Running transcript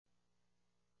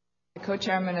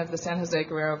Co-chairman of the San Jose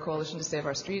Guerrero Coalition to Save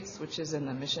Our Streets, which is in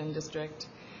the Mission District,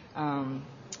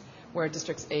 where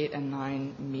Districts 8 and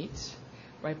 9 meet,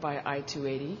 right by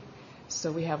I-280.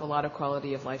 So we have a lot of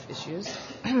quality of life issues.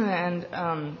 And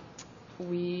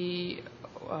we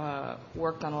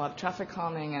worked on a lot of traffic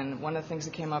calming, and one of the things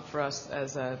that came up for us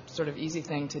as a sort of easy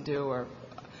thing to do or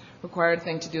required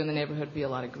thing to do in the neighborhood would be a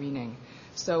lot of greening.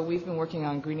 So we've been working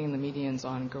on greening the medians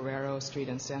on Guerrero Street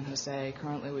in San Jose.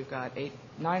 Currently we've got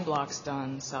 9 blocks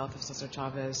done south of Cesar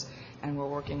Chavez, and we're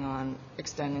working on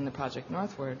extending the project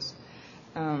northwards.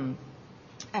 And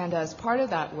as part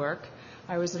of that work,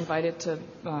 I was invited to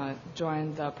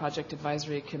join the project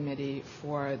advisory committee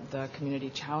for the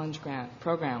Community Challenge Grant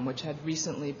program, which had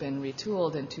recently been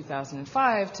retooled in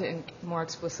 2005 to more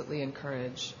explicitly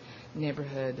encourage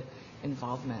neighborhood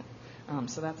involvement.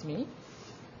 So that's me.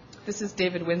 This is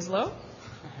David Winslow.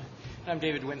 I'm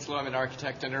David Winslow. I'm an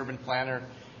architect and urban planner,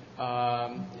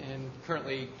 and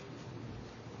currently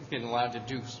been allowed to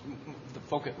do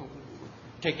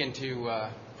take into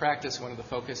practice one of the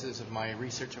focuses of my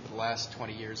research over the last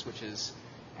 20 years, which is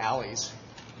alleys,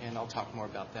 and I'll talk more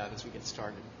about that as we get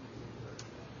started.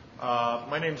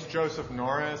 My name's Joseph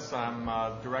Norris. I'm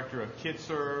director of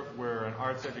KidServe. We're an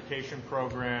arts education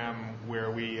program where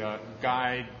we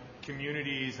guide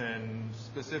communities and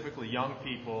specifically young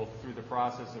people through the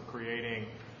process of creating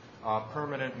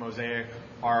permanent mosaic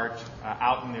art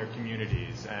out in their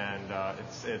communities. And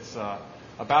it's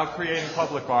about creating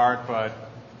public art, but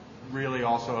really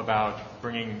also about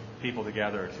bringing people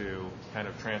together to kind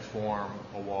of transform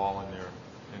a wall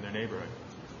in their neighborhood.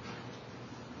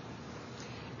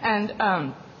 And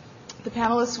the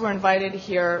panelists were invited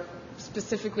here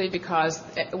specifically because,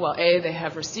 well, A, they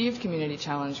have received community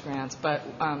challenge grants, but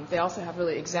they also have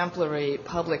really exemplary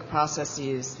public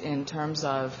processes in terms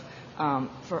of,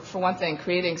 for one thing,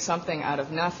 creating something out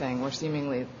of nothing, where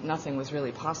seemingly nothing was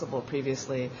really possible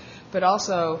previously, but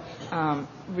also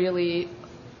really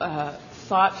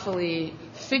thoughtfully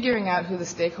figuring out who the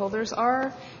stakeholders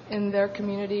are in their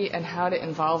community and how to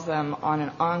involve them on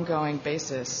an ongoing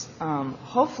basis,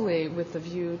 hopefully with the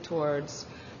view towards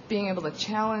being able to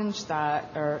challenge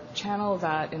that or channel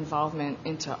that involvement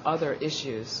into other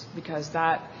issues, because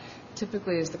that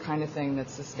typically is the kind of thing that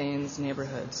sustains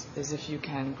neighborhoods, is if you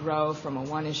can grow from a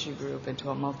one-issue group into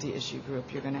a multi-issue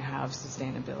group, you're going to have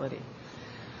sustainability.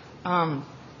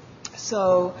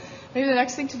 So maybe the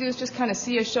next thing to do is just kind of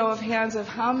see a show of hands of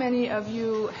how many of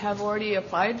you have already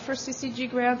applied for CCG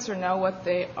grants or know what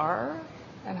they are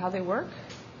and how they work.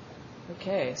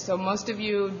 Okay, so most of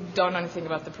you don't know anything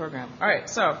about the program. All right,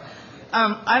 so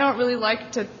I don't really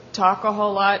like to talk a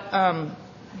whole lot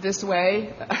this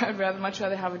way. I'd much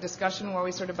rather have a discussion where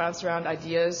we sort of bounce around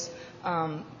ideas.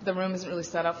 The room isn't really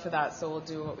set up for that, so we'll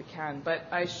do what we can. But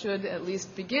I should at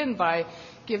least begin by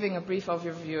giving a brief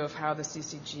overview of how the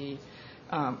CCG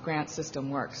grant system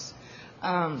works.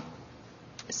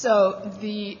 So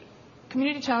the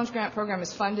Community Challenge Grant Program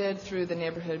is funded through the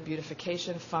Neighborhood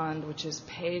Beautification Fund, which is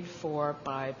paid for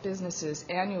by businesses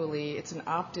annually. It's an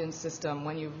opt-in system.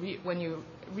 When you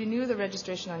renew the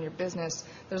registration on your business,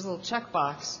 there's a little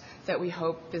checkbox that we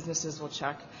hope businesses will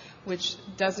check, which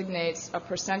designates a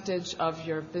percentage of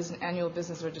your annual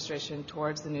business registration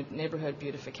towards the Neighborhood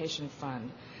Beautification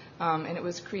Fund. And it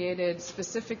was created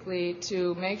specifically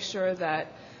to make sure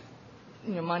that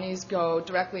monies go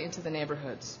directly into the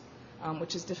neighborhoods,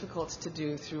 which is difficult to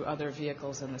do through other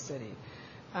vehicles in the city.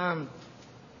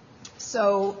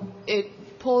 So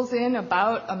it pulls in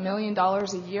about $1 million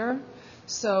a year.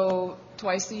 So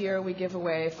twice a year we give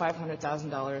away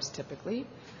 $500,000 typically.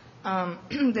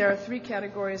 There are 3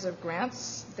 categories of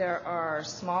grants. There are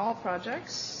small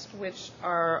projects, which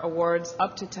are awards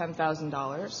up to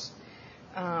 $10,000.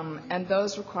 And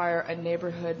those require a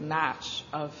neighborhood match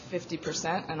of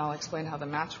 50%, and I'll explain how the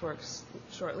match works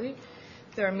shortly.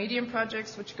 There are medium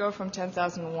projects which go from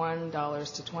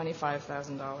 $10,001 to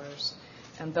 $25,000,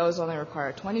 and those only require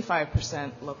a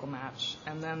 25% local match.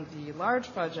 And then the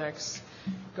large projects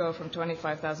go from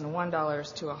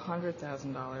 $25,001 to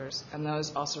 $100,000, and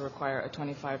those also require a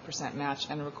 25% match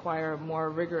and require more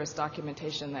rigorous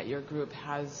documentation that your group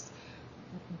has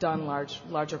done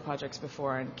larger projects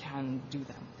before and can do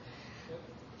them.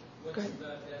 What's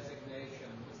the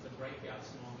designation? What's the breakout,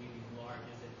 small, medium, large?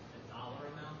 Is it a dollar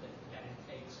amount that it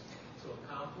takes to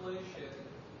accomplish?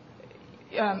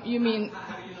 You mean...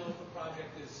 How do you know if a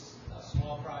project is a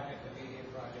small project, a medium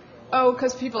project, or a Oh, large?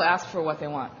 because people ask for what they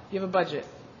want. You have a budget.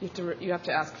 You have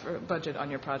to ask for a budget on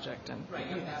your project. And right,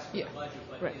 you have to ask for the budget,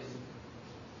 but right.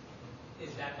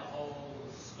 Is that the whole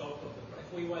scope of the project?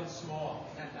 If we went small,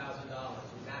 $10,000,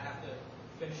 would that have to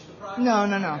finish the project? No,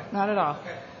 not at all.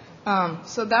 Okay.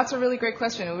 So that's a really great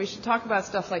question, and we should talk about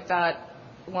stuff like that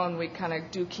when we kind of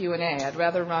do Q&A. I'd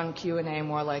rather run Q&A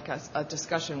more like a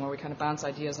discussion where we kind of bounce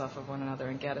ideas off of one another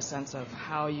and get a sense of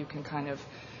how you can kind of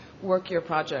work your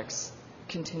projects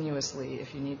continuously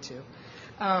if you need to.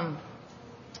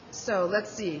 So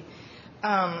let's see.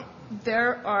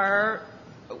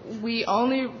 We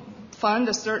only fund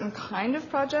a certain kind of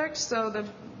project, so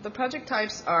the project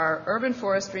types are urban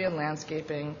forestry and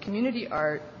landscaping, community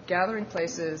art, gathering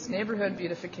places, neighborhood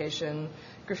beautification,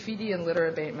 graffiti and litter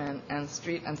abatement, and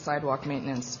street and sidewalk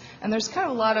maintenance. And there's kind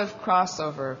of a lot of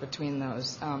crossover between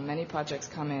those. Many projects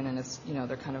come in and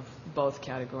they're kind of both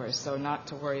categories, so not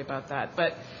to worry about that.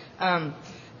 But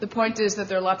the point is that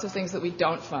there are lots of things that we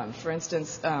don't fund. For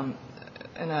instance,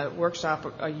 in a workshop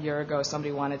a year ago,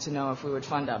 somebody wanted to know if we would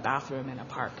fund a bathroom in a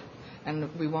park.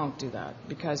 And we won't do that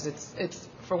because it's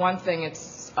for one thing,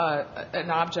 it's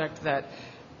an object that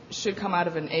should come out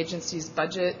of an agency's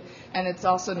budget, and it's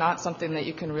also not something that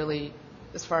you can really,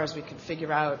 as far as we can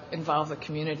figure out, involve the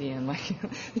community in. Like,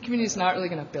 the community's not really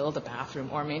going to build a bathroom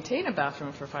or maintain a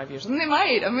bathroom for 5 years. I mean, they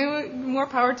might. I mean, more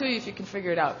power to you if you can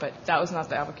figure it out, but that was not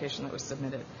the application that was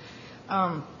submitted.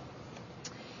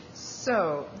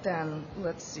 So then,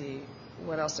 let's see,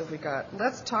 what else have we got?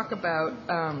 Let's talk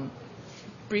about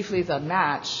briefly the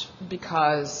match,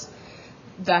 because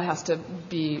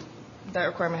that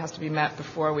requirement has to be met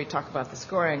before we talk about the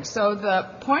scoring. So the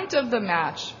point of the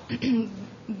match,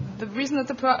 the reason that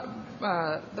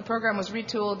the program was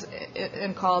retooled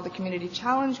and called the Community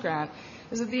Challenge Grant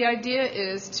is that the idea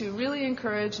is to really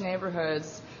encourage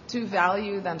neighborhoods to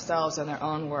value themselves and their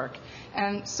own work.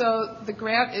 And so the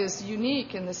grant is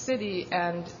unique in the city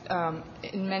and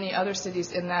in many other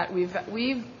cities in that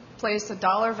we've placed a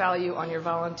dollar value on your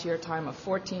volunteer time of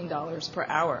 $14 per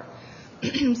hour.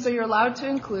 So you're allowed to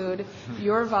include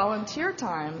your volunteer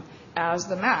time as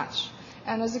the match.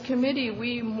 And as a committee,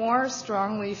 we more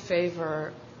strongly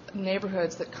favor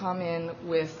neighborhoods that come in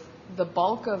with the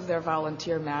bulk of their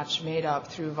volunteer match made up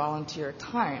through volunteer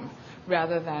time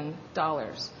rather than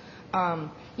dollars.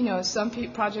 Some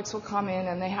projects will come in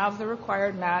and they have the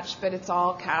required match, but it's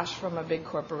all cash from a big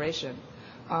corporation.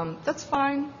 That's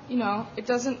fine. It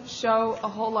doesn't show a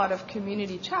whole lot of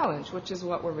community challenge, which is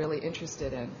what we're really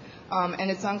interested in.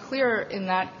 And it's unclear in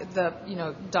that the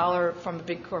dollar from a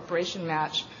big corporation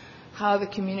match how the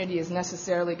community is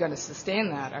necessarily going to sustain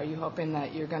that. Are you hoping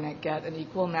that you're going to get an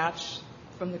equal match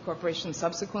from the corporation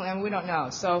subsequently? I mean, we don't know.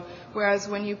 So whereas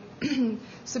when you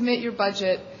submit your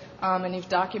budget and you've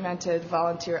documented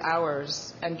volunteer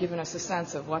hours and given us a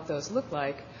sense of what those look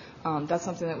like, that's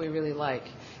something that we really like.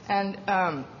 And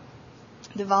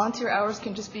the volunteer hours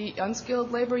can just be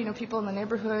unskilled labor, people in the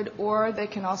neighborhood, or they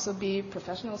can also be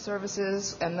professional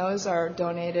services, and those are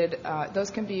donated. Those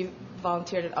can be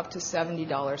volunteered at up to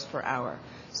 $70 per hour.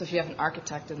 So if you have an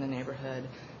architect in the neighborhood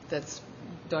that's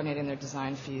donating their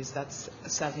design fees, that's a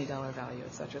 $70 value,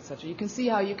 et cetera, et cetera. You can see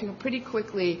how you can pretty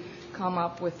quickly come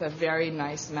up with a very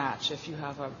nice match if you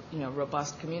have a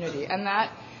robust community. And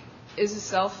that is a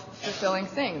self-fulfilling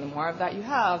thing. The more of that you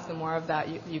have, the more of that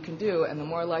you can do, and the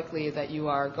more likely that you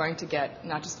are going to get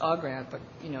not just a grant, but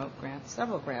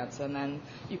several grants, and then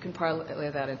you can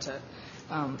parlay that into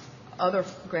other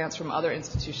grants from other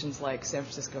institutions like San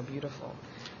Francisco Beautiful.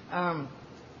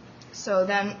 So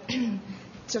then,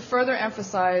 to further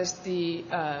emphasize the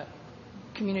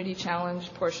community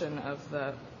challenge portion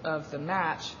of the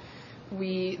match,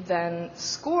 we then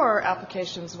score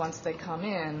applications once they come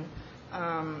in.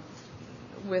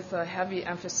 With a heavy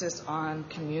emphasis on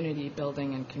community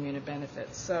building and community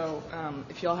benefits. So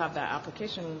if you all have that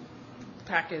application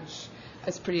package,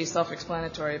 it's pretty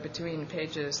self-explanatory between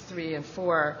pages 3 and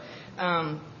 4.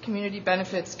 Community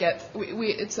benefits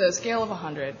it's a scale of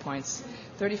 100 points.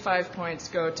 35 points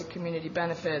go to community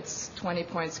benefits, 20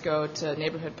 points go to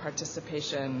neighborhood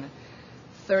participation,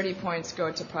 30 points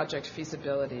go to project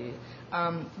feasibility.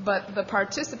 But the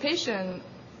participation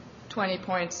 20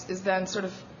 points is then sort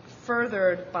of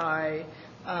furthered by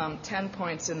 10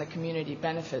 points in the community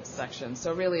benefits section.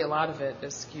 So really a lot of it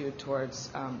is skewed towards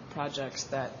projects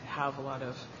that have a lot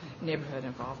of neighborhood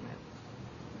involvement.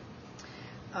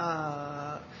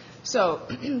 So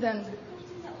then...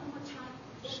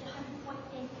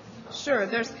 Sure,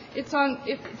 do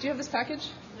you have this package?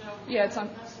 No. Yeah, it's on...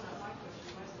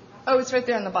 Oh, it's right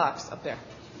there in the box up there.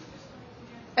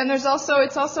 And it's also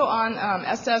on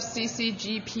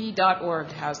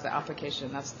sfccgp.org has the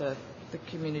application. That's the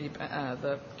community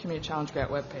challenge grant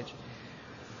webpage.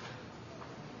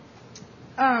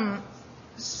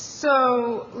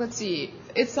 So let's see.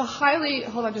 It's a highly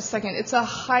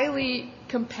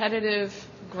competitive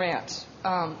grant.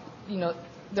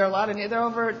 there are a lot of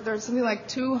there's something like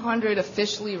 200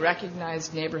 officially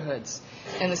recognized neighborhoods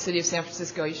in the city of San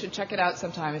Francisco. You should check it out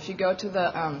sometime. If you go to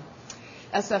the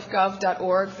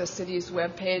sfgov.org, the city's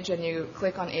webpage, and you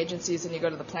click on agencies and you go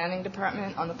to the planning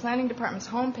department, on the planning department's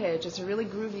homepage is a really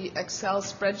groovy Excel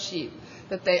spreadsheet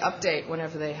that they update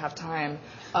whenever they have time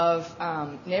of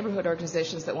neighborhood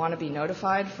organizations that want to be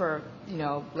notified for,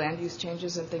 land use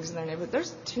changes and things in their neighborhood.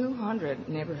 There's 200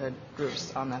 neighborhood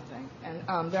groups on that thing,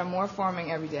 and there are more forming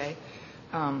every day.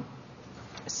 And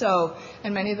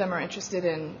many of them are interested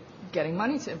in getting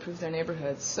money to improve their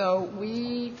neighborhoods. So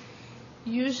we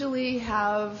usually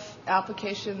have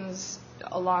applications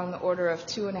along the order of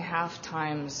 2.5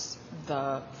 times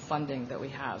the funding that we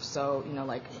have. So,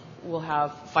 we'll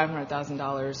have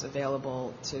 $500,000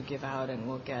 available to give out, and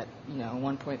we'll get,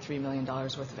 $1.3 million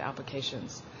worth of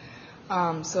applications.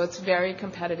 So it's very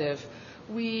competitive.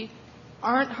 We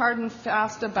aren't hard and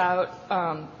fast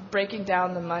about breaking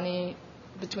down the money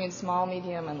between small,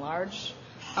 medium, and large.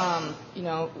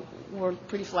 We're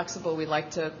pretty flexible. We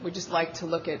just like to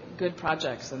look at good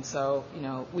projects, and so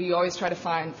we always try to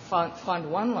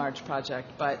fund one large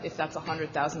project. But if that's a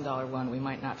 $100,000 one, we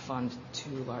might not fund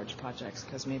 2 large projects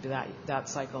because maybe that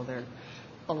cycle there are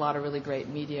a lot of really great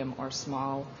medium or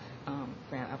small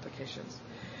grant applications.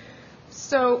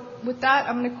 So with that,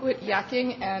 I'm going to quit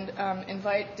yakking and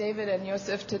invite David and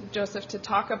Joseph to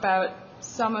talk about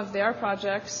some of their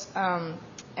projects.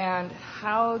 And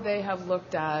how they have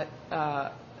looked at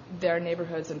their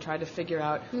neighborhoods and tried to figure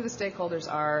out who the stakeholders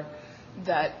are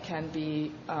that can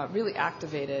be really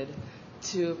activated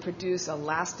to produce a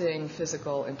lasting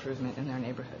physical improvement in their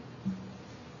neighborhood.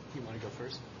 You want to go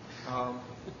first?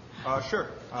 Sure.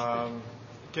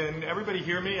 Can everybody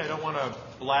hear me? I don't want to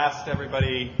blast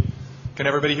everybody. Can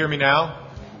everybody hear me now?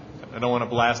 I don't want to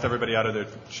blast everybody out of their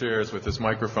chairs with this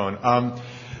microphone.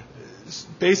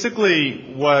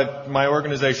 Basically, what my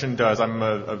organization does, I'm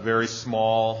a very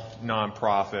small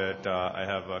nonprofit. I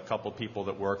have a couple people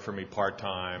that work for me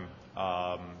part-time.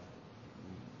 I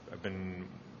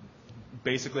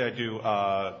do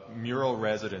mural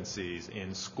residencies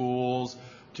in schools,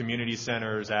 community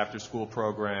centers, after-school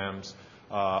programs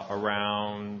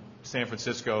around San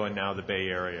Francisco and now the Bay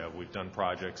Area. We've done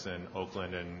projects in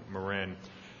Oakland and Marin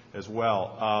as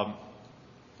well.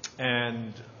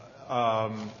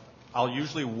 I'll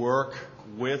usually work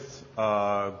with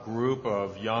a group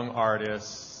of young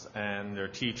artists and their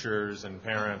teachers and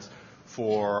parents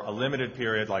for a limited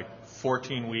period, like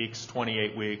 14 weeks,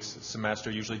 28 weeks, a semester,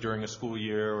 usually during a school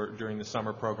year or during the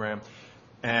summer program.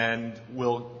 And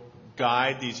we'll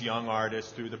guide these young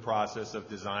artists through the process of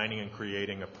designing and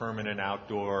creating a permanent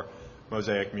outdoor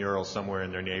mosaic mural somewhere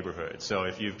in their neighborhood. So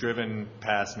if you've driven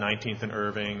past 19th and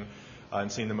Irving, and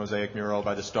seen the mosaic mural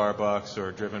by the Starbucks,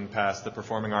 or driven past the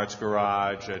Performing Arts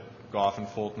Garage at Gough and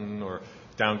Fulton, or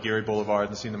down Geary Boulevard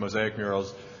and seen the mosaic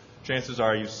murals, chances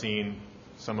are you've seen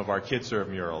some of our KidServe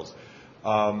murals.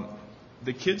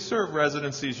 The KidServe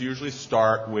residencies usually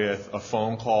start with a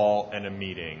phone call and a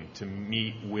meeting to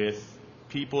meet with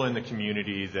people in the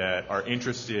community that are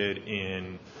interested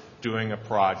in doing a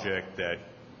project that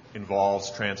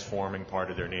involves transforming part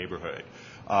of their neighborhood.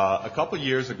 A couple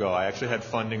years ago, I actually had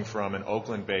funding from an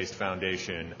Oakland-based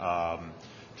foundation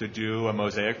to do a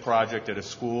mosaic project at a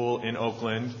school in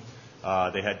Oakland.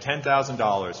 They had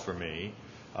 $10,000 for me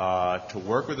to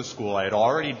work with the school. I had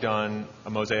already done a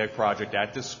mosaic project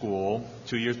at this school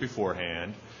 2 years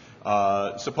beforehand.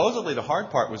 Supposedly, the hard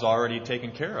part was already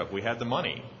taken care of. We had the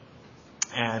money.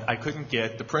 And I couldn't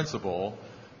get the principal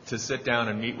to sit down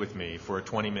and meet with me for a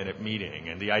 20-minute meeting.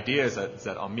 And the idea is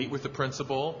that I'll meet with the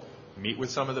principal, meet with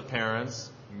some of the parents,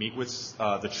 meet with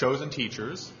the chosen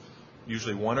teachers,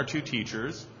 usually 1 or 2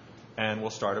 teachers, and we'll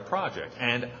start a project.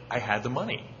 And I had the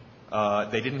money.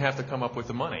 They didn't have to come up with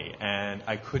the money, and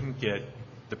I couldn't get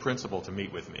the principal to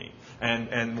meet with me.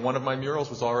 And one of my murals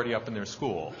was already up in their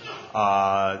school.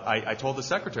 I told the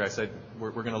secretary, I said,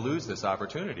 we're going to lose this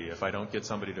opportunity if I don't get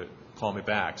somebody to call me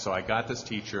back. So I got this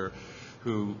teacher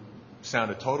who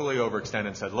sounded totally overextended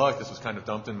and said, look, this was kind of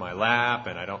dumped in my lap,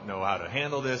 and I don't know how to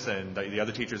handle this, and the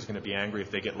other teacher's going to be angry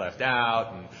if they get left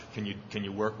out, and can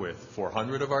you work with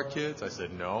 400 of our kids? I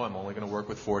said, no, I'm only going to work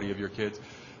with 40 of your kids.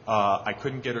 I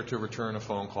couldn't get her to return a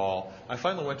phone call. I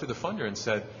finally went to the funder and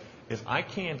said, if I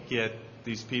can't get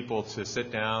these people to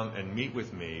sit down and meet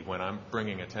with me when I'm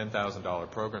bringing a $10,000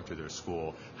 program to their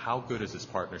school, how good is this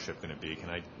partnership going to be? Can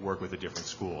I work with a different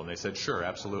school? And they said, sure,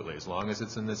 absolutely. As long as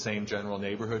it's in the same general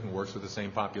neighborhood and works with the same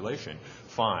population,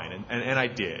 fine. And I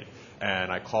did.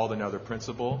 And I called another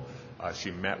principal.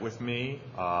 She met with me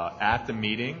at the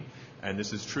meeting. And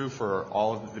this is true for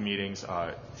all of the meetings.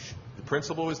 The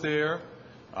principal was there.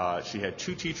 She had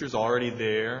 2 teachers already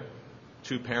there,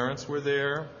 2 parents were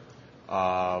there,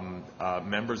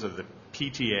 members of the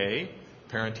PTA,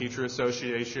 Parent-Teacher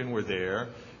Association, were there.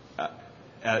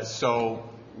 So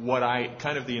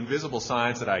the invisible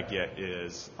signs that I get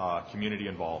is community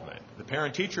involvement. The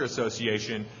Parent-Teacher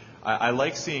Association, I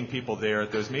like seeing people there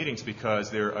at those meetings because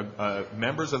they're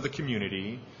members of the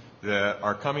community that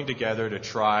are coming together to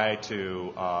try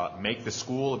to make the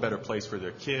school a better place for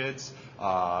their kids,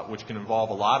 which can involve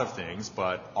a lot of things,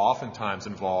 but oftentimes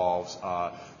involves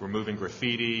removing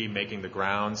graffiti, making the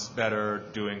grounds better,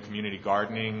 doing community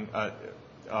gardening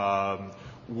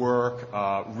work,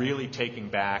 really taking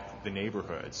back the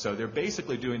neighborhood. So they're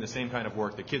basically doing the same kind of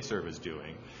work that KidServe is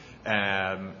doing.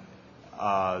 And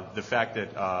the fact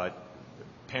that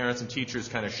parents and teachers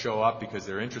kind of show up because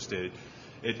they're interested,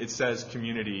 it says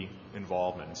community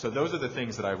involvement. So those are the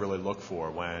things that I really look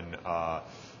for when I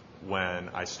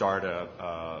start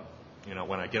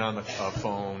when I get on the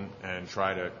phone and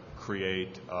try to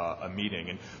create a meeting.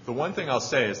 And the one thing I'll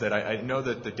say is that I know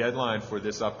that the deadline for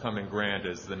this upcoming grant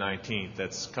is the 19th.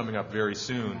 That's coming up very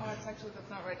soon. No, that's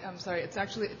not right. I'm sorry. It's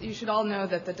actually, you should all know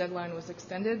that the deadline was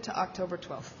extended to October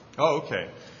 12th. Oh,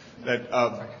 okay.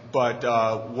 But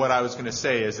what I was going to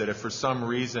say is that if for some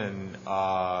reason,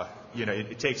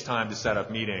 it takes time to set up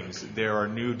meetings, there are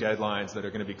new deadlines that are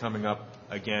going to be coming up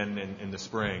again in the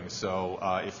spring. So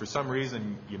if for some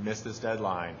reason you miss this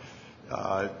deadline,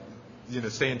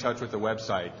 stay in touch with the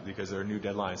website because there are new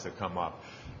deadlines that come up.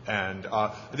 And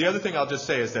the other thing I'll just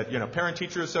say is that,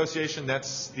 Parent-Teacher Association,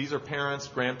 these are parents,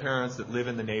 grandparents that live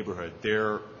in the neighborhood.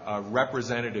 They're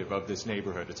representative of this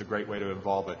neighborhood. It's a great way to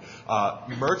involve it.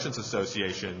 Merchants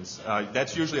associations,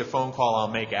 that's usually a phone call I'll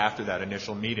make after that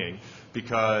initial meeting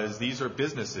because these are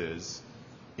businesses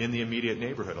in the immediate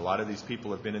neighborhood. A lot of these people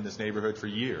have been in this neighborhood for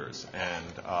years. And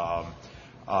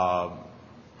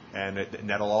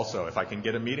that'll also, if I can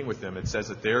get a meeting with them, it says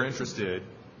that they're interested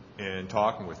in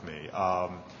talking with me.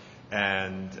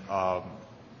 And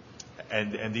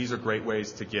these are great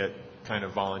ways to get kind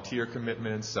of volunteer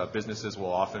commitments. Businesses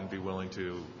will often be willing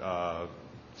to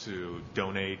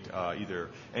donate either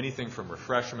anything from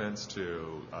refreshments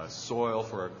to soil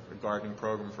for a gardening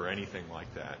program, for anything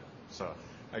like that. So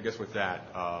I guess with that.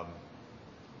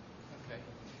 Okay.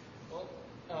 Well,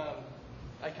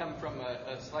 I come from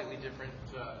a slightly different.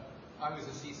 I was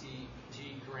a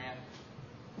CCG grant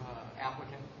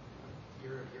applicant a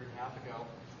year and a half ago.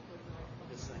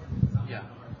 This thing. Yeah.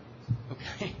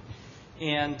 Okay.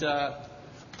 And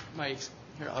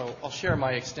I'll share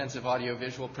my extensive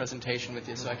audio-visual presentation with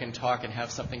you so I can talk and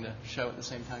have something to show at the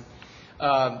same time.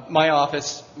 My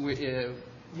office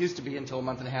used to be until a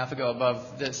month and a half ago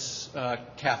above this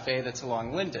cafe that's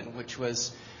along Linden, which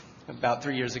was about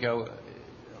 3 years ago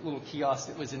a little kiosk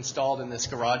that was installed in this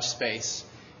garage space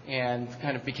and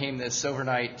kind of became this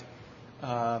overnight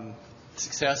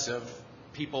success of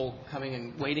people coming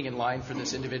and waiting in line for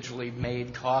this individually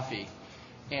made coffee.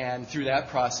 And through that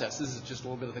process, this is just a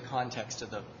little bit of the context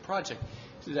of the project,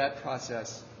 through that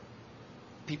process,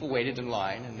 people waited in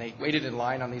line, and they waited in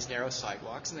line on these narrow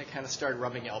sidewalks, and they kind of started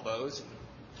rubbing elbows and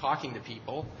talking to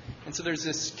people. And so there's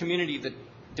this community that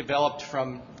developed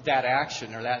from that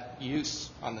action or that use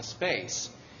on the space.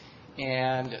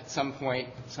 And at some point,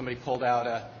 somebody pulled out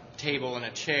a table and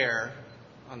a chair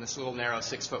on this little narrow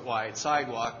 6-foot wide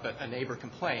sidewalk, but a neighbor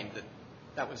complained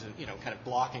that was, kind of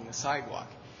blocking the sidewalk.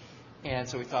 And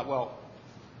so we thought, well,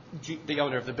 the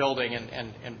owner of the building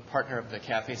and partner of the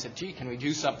cafe said, gee, can we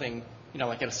do something,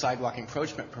 like get a sidewalk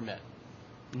encroachment permit?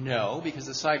 No, because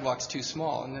the sidewalk's too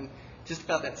small. And then just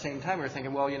about that same time, we were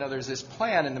thinking, well, there's this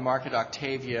plan in the Market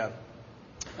Octavia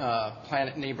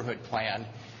neighborhood plan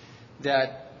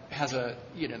that has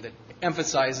that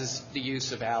emphasizes the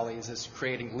use of alleys as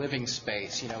creating living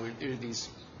space.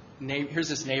 Here's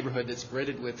this neighborhood that's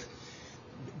gridded with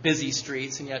busy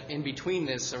streets, and yet in between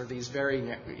this are these very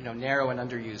narrow and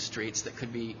underused streets that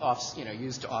could be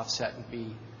used to offset and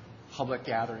be public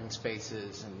gathering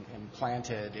spaces and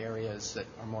planted areas that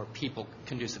are more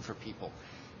conducive for people.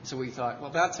 So we thought,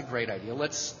 well, that's a great idea.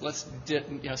 Let's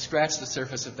scratch the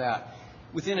surface of that.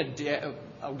 Within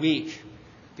a week,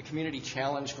 the Community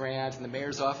Challenge Grant and the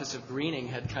Mayor's Office of Greening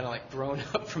had kind of grown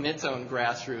up from its own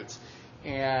grassroots,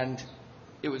 and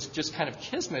it was just kind of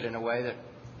kismet in a way that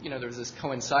there was this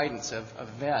coincidence of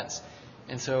events.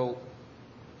 And so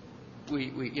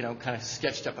we kind of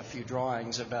sketched up a few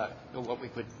drawings about what we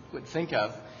would think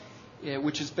of,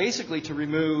 which is basically to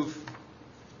remove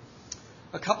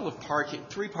a couple of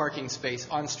three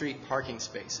on-street parking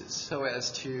spaces so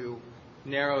as to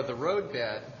narrow the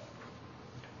roadbed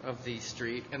of the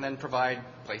street and then provide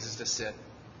places to sit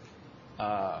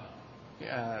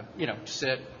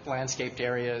sit, landscaped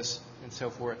areas, and so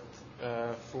forth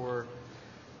for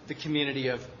the community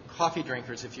of coffee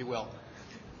drinkers, if you will.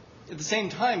 At the same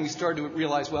time, we started to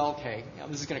realize, well, okay,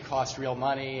 this is going to cost real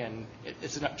money, and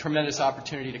it's a tremendous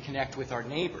opportunity to connect with our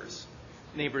neighbors.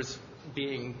 Neighbors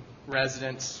being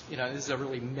residents, this is a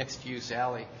really mixed-use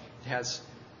alley. It has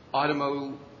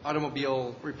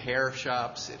automobile repair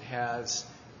shops. It has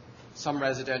some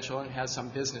residential, and it has some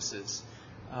businesses.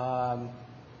 And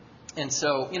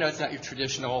so, it's not your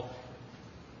traditional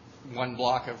one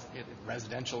block of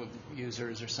residential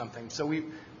users or something. So we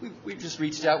just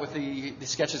reached out with the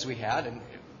sketches we had and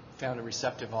found a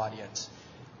receptive audience.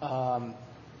 And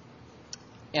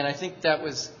I think that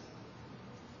was,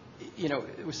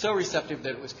 it was so receptive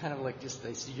that it was kind of like just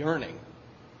this yearning.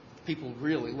 People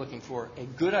really looking for a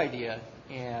good idea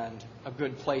and a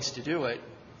good place to do it.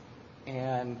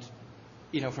 And,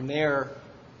 from there,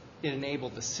 it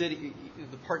enabled the city,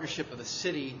 the partnership of the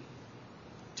city,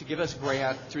 to give us a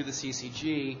grant through the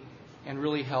CCG and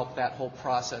really help that whole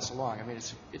process along. I mean,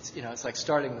 it's like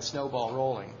starting the snowball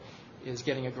rolling, is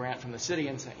getting a grant from the city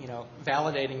and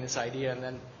validating this idea, and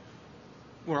then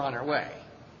we're on our way.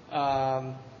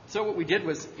 So what we did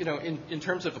was, in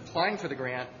terms of applying for the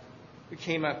grant, we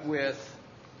came up with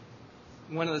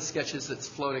one of the sketches that's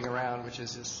floating around, which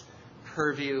is this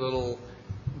curvy little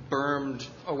bermed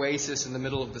oasis in the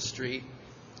middle of the street.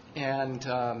 And,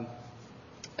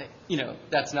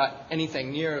 that's not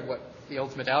anything near what the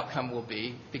ultimate outcome will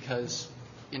be, because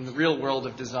in the real world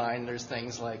of design, there's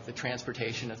things like the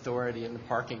transportation authority and the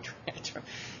parking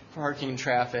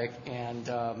traffic and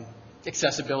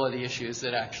accessibility issues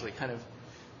that actually kind of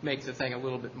make the thing a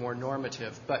little bit more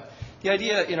normative. But the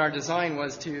idea in our design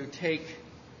was to take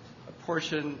a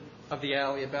portion of the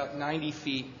alley about 90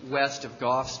 feet west of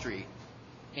Gough Street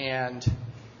and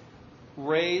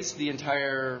raise the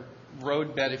entire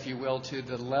roadbed, if you will, to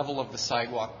the level of the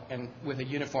sidewalk and with a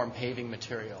uniform paving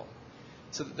material.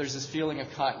 So that there's this feeling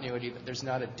of continuity, that there's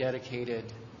not a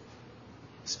dedicated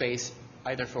space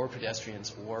either for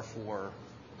pedestrians or for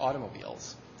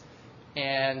automobiles.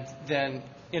 And then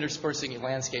interspersing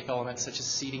landscape elements such as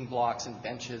seating blocks and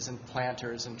benches and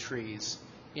planters and trees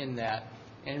in that,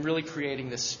 and really creating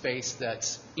this space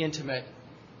that's intimate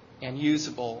and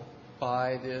usable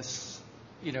by this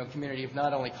community of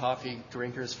not only coffee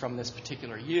drinkers from this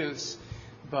particular use,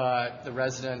 but the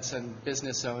residents and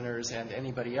business owners and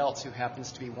anybody else who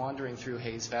happens to be wandering through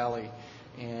Hayes Valley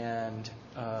and,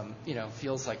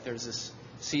 feels like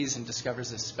sees and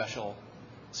discovers this special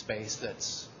space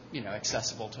that's,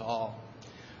 accessible to all.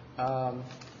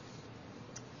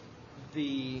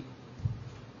 The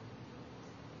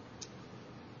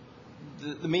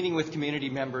meeting with community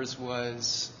members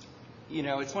was,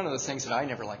 it's one of those things that I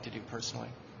never like to do personally.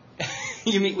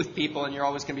 You meet with people and you're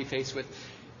always going to be faced with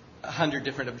 100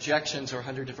 different objections or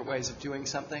 100 different ways of doing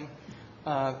something.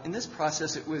 In this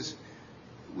process,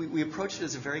 we approached it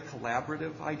as a very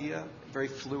collaborative idea, very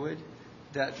fluid,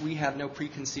 that we have no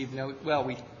preconceived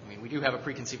we do have a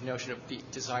preconceived notion of the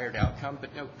desired outcome,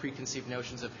 but no preconceived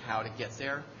notions of how to get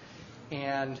there.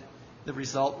 And the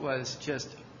result was just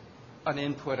an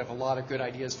input of a lot of good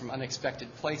ideas from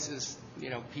unexpected places,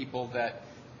 people that,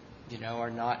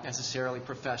 are not necessarily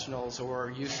professionals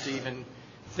or used to even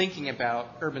thinking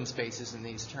about urban spaces in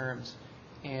these terms.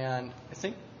 And I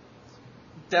think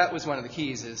that was one of the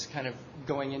keys, is kind of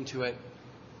going into it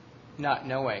not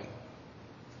knowing.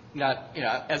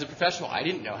 As a professional, I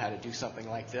didn't know how to do something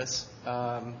like this.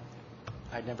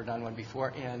 I'd never done one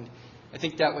before, and I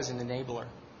think that was an enabler.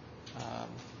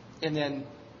 And then,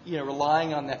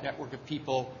 relying on that network of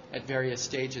people at various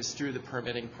stages through the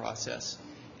permitting process.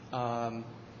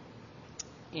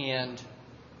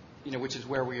 Which is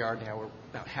where we are now. We're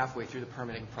about halfway through the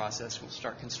permitting process. We'll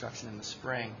start construction in the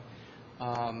spring.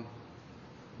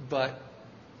 But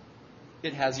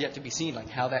it has yet to be seen, like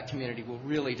how that community will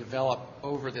really develop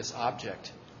over this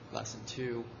object lesson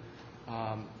to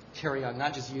carry on,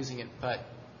 not just using it, but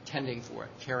tending for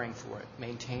it, caring for it,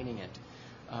 maintaining it,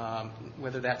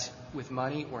 whether that's with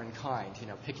money or in kind,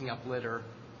 picking up litter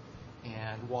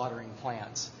and watering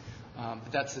plants.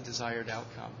 But that's the desired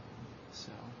outcome.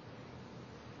 So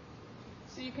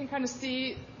you can kind of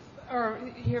see or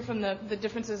hear from the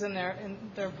differences in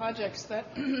their projects that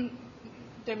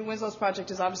David Winslow's project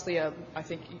is obviously I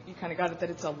think you kind of got it, that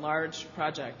it's a large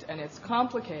project and it's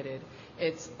complicated.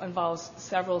 It involves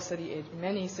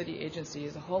many city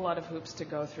agencies, a whole lot of hoops to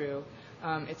go through.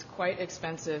 It's quite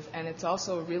expensive, and it's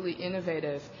also really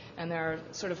innovative. And there are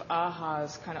sort of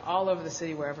ahas kind of all over the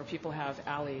city wherever people have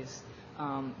alleys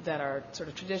that are sort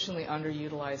of traditionally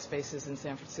underutilized spaces in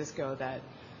San Francisco that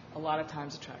a lot of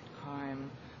times attract crime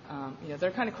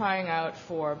They're kind of crying out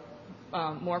for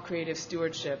more creative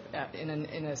stewardship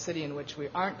in a city in which we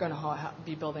aren't going to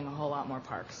be building a whole lot more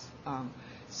parks.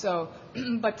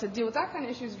 But to deal with that kind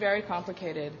of issue is very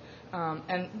complicated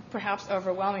and perhaps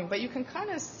overwhelming. But you can kind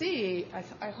of see,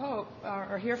 I hope,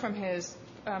 or hear from his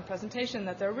presentation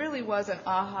that there really was an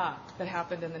aha that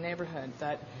happened in the neighborhood.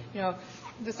 That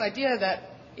this idea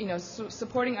that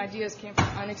supporting ideas came from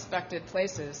unexpected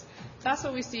places. That's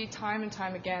what we see time and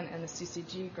time again in the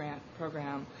CCG grant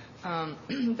program,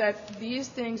 that these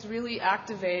things really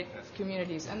activate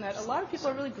communities, and that a lot of people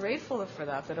are really grateful for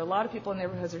that a lot of people in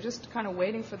neighborhoods are just kind of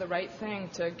waiting for the right thing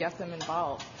to get them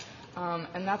involved.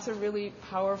 And that's a really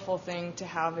powerful thing to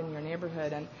have in your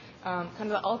neighborhood. And kind of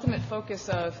the ultimate focus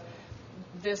of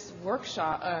this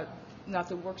workshop, not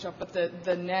the workshop, but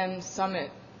the NEN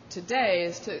Summit today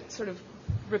is to sort of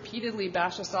repeatedly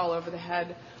bash us all over the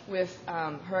head with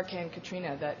Hurricane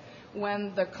Katrina, that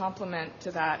when the complement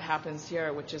to that happens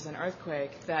here, which is an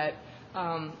earthquake, that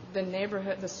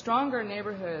the stronger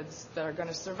neighborhoods that are going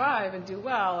to survive and do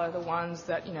well are the ones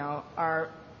that are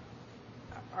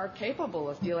capable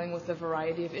of dealing with a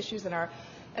variety of issues and are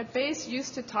at base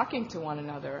used to talking to one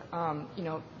another.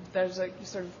 There's a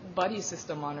sort of buddy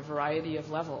system on a variety of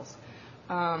levels.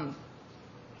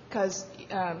 Because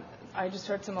I just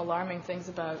heard some alarming things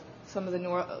about some of the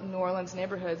New Orleans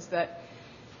neighborhoods, that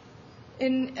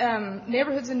in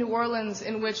neighborhoods in New Orleans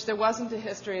in which there wasn't a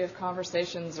history of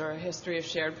conversations or a history of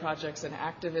shared projects and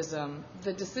activism,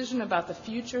 the decision about the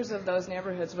futures of those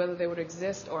neighborhoods, whether they would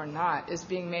exist or not, is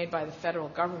being made by the federal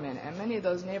government, and many of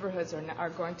those neighborhoods are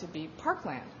going to be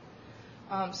parkland.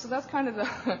 So that's kind of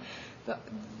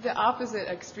the opposite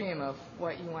extreme of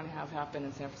what you want to have happen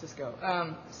in San Francisco.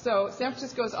 So San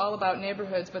Francisco is all about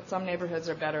neighborhoods, but some neighborhoods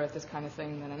are better at this kind of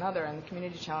thing than another, and the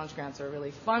community challenge grants are a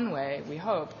really fun way, we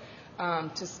hope,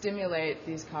 to stimulate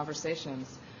these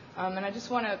conversations. And I just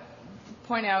want to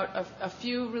point out a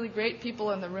few really great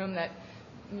people in the room that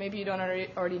maybe you don't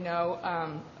already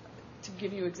know, to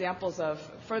give you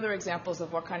further examples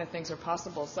of what kind of things are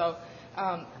possible. So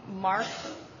Mark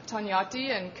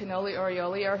Tognati and Cannoli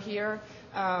Orioli are here.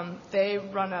 They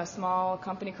run a small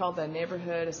company called the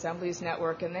Neighborhood Assemblies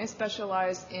Network, and they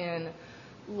specialize in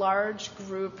large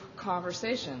group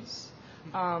conversations,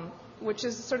 which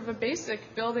is sort of a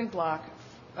basic building block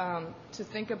to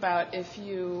think about if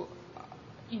you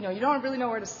don't really know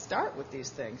where to start with these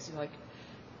things.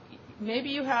 Maybe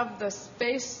you have the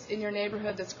space in your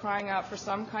neighborhood that's crying out for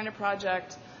some kind of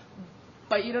project,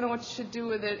 but you don't know what you should do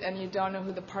with it, and you don't know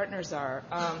who the partners are.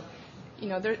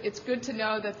 It's good to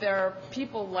know that there are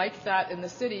people like that in the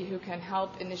city who can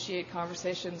help initiate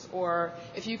conversations, or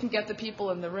if you can get the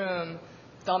people in the room,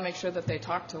 they'll make sure that they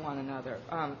talk to one another.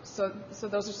 So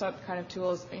those are some kind of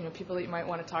tools, people that you might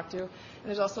want to talk to. And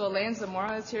there's also Elaine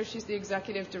Zamora that's here. She's the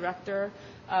executive director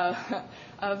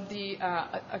of the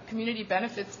a community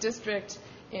benefits district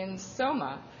in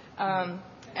Soma, and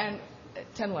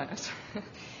Tenwin. I'm sorry.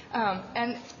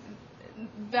 And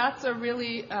that's a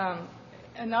really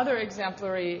another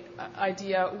exemplary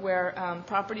idea where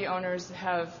property owners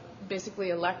have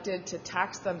basically elected to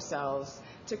tax themselves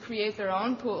to create their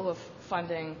own pool of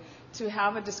funding to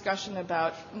have a discussion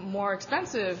about more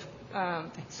expensive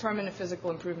permanent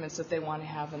physical improvements that they want to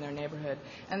have in their neighborhood.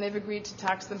 And they've agreed to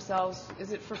tax themselves,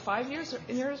 is it for 5 years, or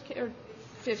in yours, or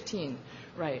 15?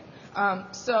 Right.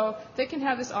 So they can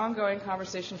have this ongoing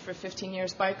conversation for 15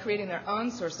 years by creating their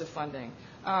own source of funding.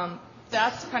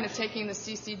 That's kind of taking the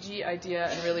CCG idea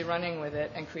and really running with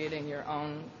it and creating your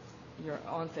own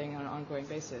thing on an ongoing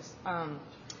basis.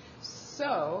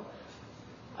 So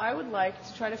I would like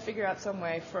to try to figure out some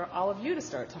way for all of you to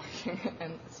start talking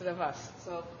instead of us.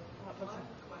 So I have a question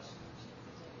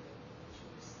which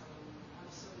was,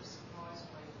 I'm sort of surprised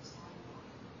by the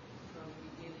timeline from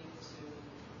beginning to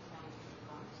applying for the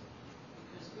grant,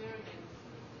 because we're a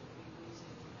neighborhood that we've been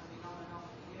meeting, on and off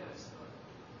for years, but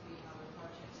we have a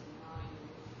project in mind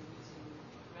and we've been meeting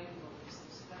regularly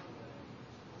since February.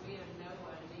 We are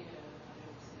nowhere near, I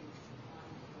don't think,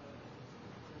 applying for the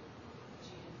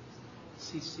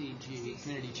CCG,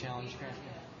 Community Challenge Grant.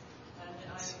 Yeah. And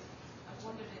I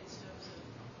wondered in terms of,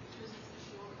 because of the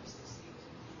shortness that seems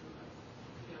to be,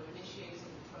 initiating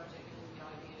the project and the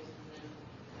ideas and then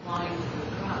applying for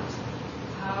the grant,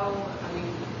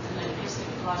 and I guess it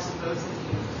applies to both of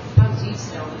you, how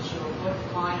detailed is your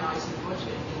line item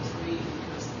budget need to be?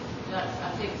 Because that,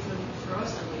 I think for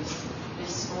us at least,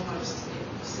 it's almost,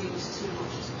 it seems too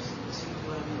much to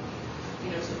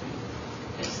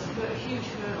it's a huge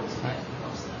hurdle to get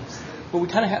across that. So. Well, we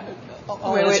kind of have,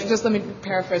 Wait, just let me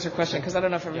paraphrase her question because I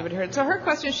don't know if everybody heard it. So her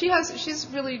question, she's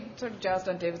really sort of jazzed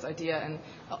on David's idea and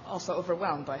also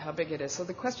overwhelmed by how big it is. So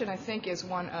the question, I think, is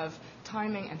one of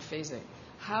timing and phasing.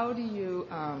 How do you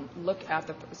look at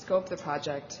the scope of the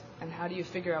project, and how do you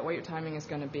figure out what your timing is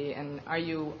going to be? And are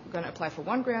you going to apply for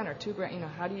 1 grant or 2 grants?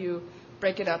 How do you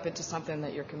break it up into something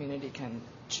that your community can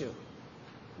chew?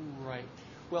 Right.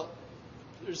 Well,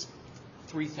 there's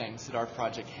 3 things that our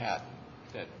project had.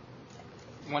 That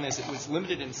one is it was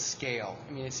limited in scale.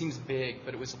 I mean, it seems big,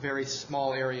 but it was a very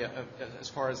small area as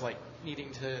far as like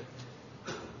needing to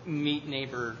meet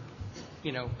neighbor,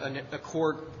 a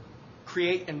core.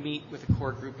 Create and meet with a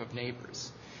core group of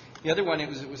neighbors. The other one, it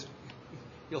was,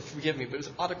 you'll forgive me, but it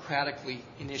was autocratically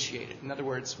initiated. In other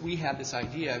words, we had this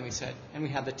idea and we said, and we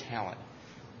had the talent,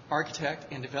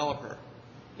 architect and developer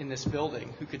in this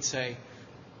building who could say,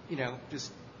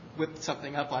 just whip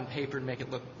something up on paper and make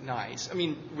it look nice. I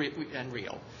mean, and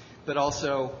real. But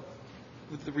also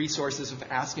with the resources of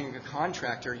asking a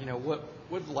contractor, what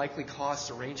would likely cost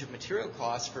a range of material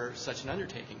costs for such an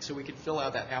undertaking. So we could fill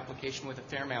out that application with a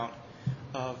fair amount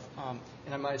of,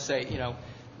 and I might say,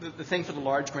 the thing for the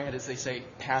large grant is they say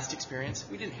past experience.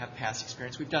 We didn't have past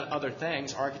experience. We've done other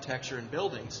things, architecture and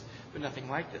buildings, but nothing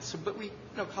like this. So, but we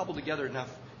cobbled together enough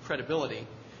credibility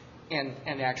and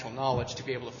actual knowledge to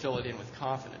be able to fill it in with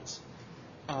confidence.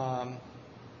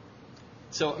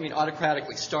 So, I mean,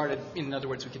 autocratically started, in other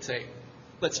words, we could say,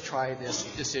 let's try this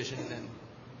decision and then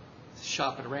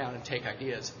shop it around and take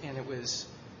ideas. And it was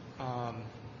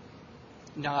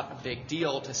not a big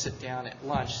deal to sit down at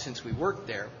lunch since we worked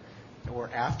there or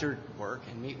after work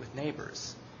and meet with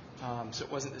neighbors. So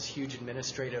it wasn't this huge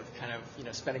administrative kind of,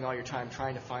 spending all your time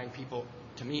trying to find people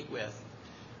to meet with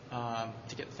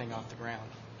to get the thing off the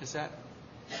ground. Is that?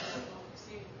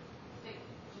 See, I think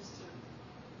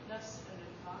that's an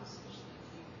advantage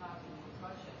that you have in your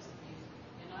projects.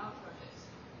 In our projects,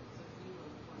 the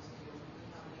Cleveland point of view, we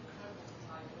have an incredible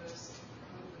diverse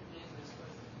group of neighbours,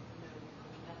 both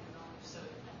economic, social,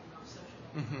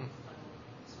 level,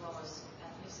 as well as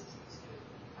ethnicities too,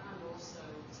 and also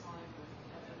time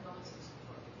and ability to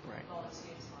put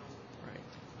volunteer time. Right.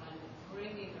 And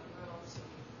bringing a real sort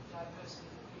of diverse group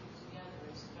of people together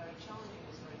is very challenging.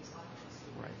 It's very time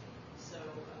consuming. Right. So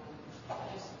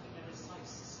it's like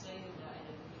sustaining that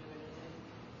in an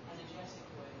energetic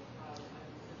way. And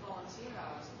the volunteer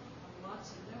hours, I'd love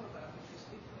to know about because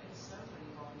we put in so many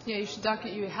volunteer. Yeah,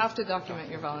 you have to document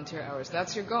your volunteer hours.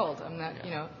 That's your goal.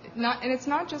 And it's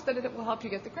not just that it will help you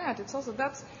get the grant. It's also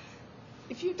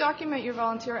if you document your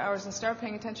volunteer hours and start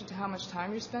paying attention to how much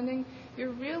time you're spending, you're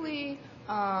really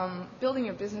building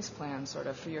your business plan sort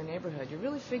of for your neighborhood. You're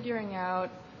really figuring out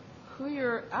who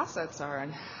your assets are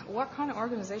and what kind of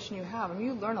organization you have. I mean,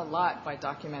 you learn a lot by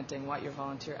documenting what your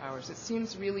volunteer hours. It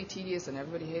seems really tedious and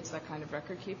everybody hates that kind of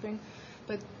record keeping,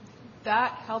 but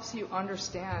that helps you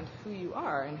understand who you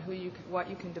are and what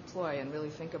you can deploy and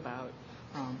really think about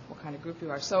what kind of group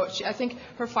you are. So I think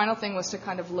her final thing was to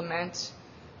kind of lament,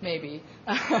 maybe,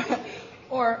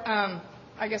 or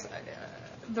I guess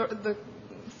the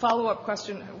follow-up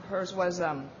question of hers was,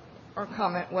 or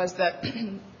comment was that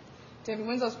David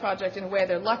Winslow's project, in a way,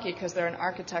 they're lucky because they're an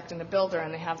architect and a builder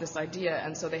and they have this idea,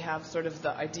 and so they have sort of the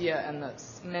idea and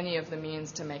many of the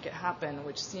means to make it happen,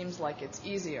 which seems like it's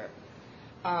easier.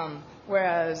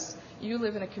 Whereas you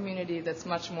live in a community that's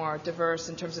much more diverse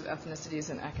in terms of ethnicities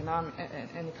and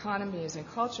economies and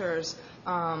cultures.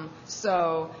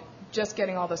 So just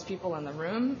getting all those people in the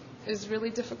room is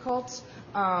really difficult.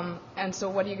 And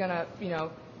so what are you going to,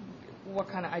 what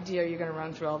kind of idea are you going to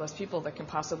run through all those people that can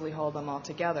possibly hold them all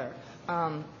together?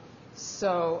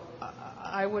 So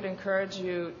I would encourage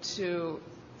you to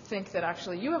think that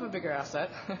actually you have a bigger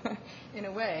asset in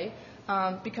a way,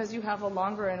 because you have a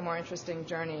longer and more interesting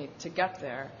journey to get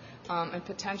there, and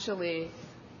potentially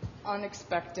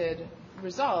unexpected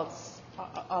results,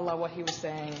 a la what he was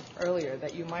saying earlier,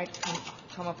 that you might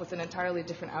come up with an entirely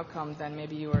different outcome than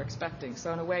maybe you were expecting.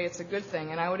 So in a way, it's a good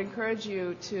thing. And I would encourage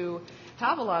you to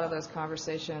have a lot of those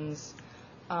conversations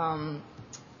and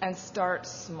start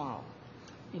small.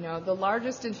 The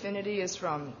largest infinity is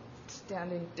from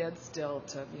standing dead still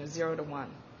to 0 to 1.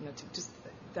 To just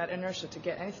that inertia, to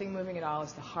get anything moving at all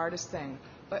is the hardest thing.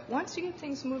 But once you get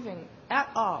things moving at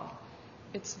all,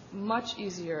 it's much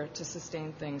easier to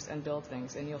sustain things and build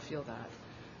things, and you'll feel that.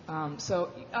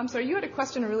 So, I'm sorry, you had a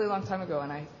question a really long time ago,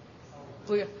 and I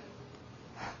blew you. It's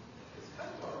kind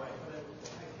of all right, but I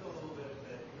feel a little bit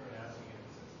that you're asking it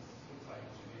since it seems like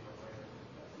it should be a later.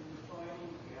 In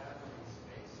defining gathering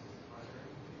spaces, are there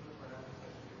any particular parameters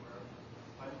I should be aware of?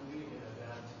 I'm leading an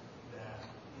event that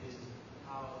is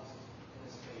housed in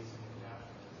a space in a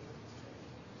gathering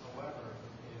space. However,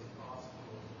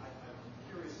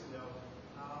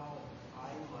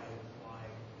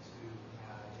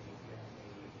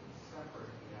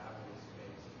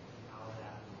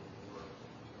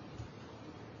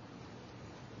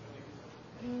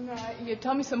 You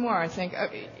tell me some more, I think. How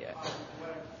is the gathering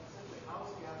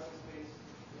space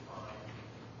defined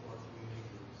for community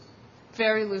groups?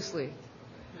 Very loosely.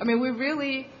 I mean, we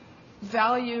really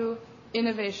value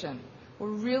innovation. We're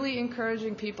really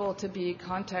encouraging people to be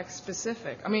context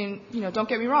specific. I mean, don't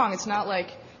get me wrong. It's not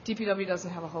like DPW doesn't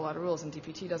have a whole lot of rules and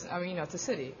DPT doesn't. I mean, it's a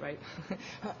city, right?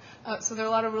 So there are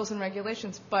a lot of rules and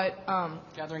regulations, but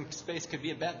Gathering space could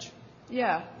be a bench,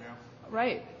 yeah,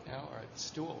 right. or a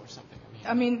stool or something.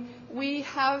 I mean, we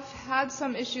have had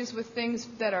some issues with things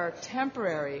that are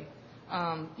temporary,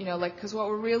 because what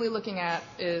we're really looking at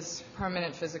is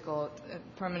permanent physical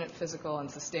and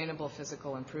sustainable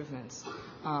physical improvements.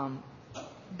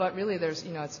 But really, there's,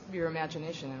 it's your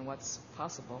imagination and what's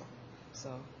possible.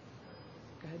 So,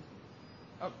 go ahead.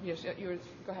 Oh, yes, go ahead.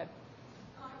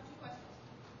 I have two questions.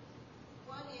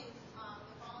 One is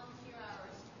the volunteer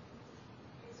hours.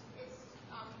 It's you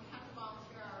have the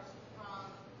volunteer hours from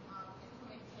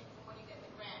implementation when you get the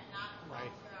grant, not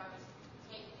Right. volunteer hours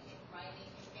taking it,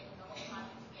 writing, and getting the whole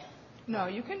project together.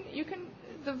 No, you can.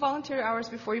 The volunteer hours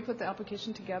before you put the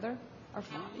application together are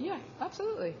fine. Yeah,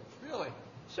 absolutely. Really?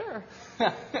 Sure.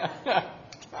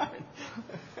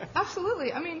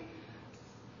 Absolutely. I mean,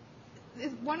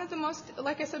 one of the most,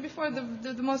 like I said before,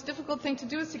 the most difficult thing to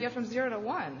do is to get from 0 to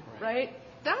 1, right?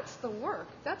 That's the work.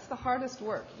 That's the hardest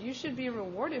work. You should be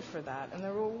rewarded for that. And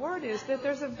the reward is that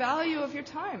there's a value of your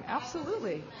time.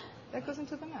 Absolutely. That goes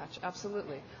into the match.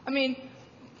 Absolutely. I mean,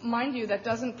 mind you, that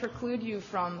doesn't preclude you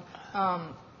from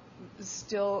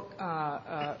still,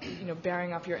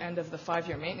 bearing up your end of the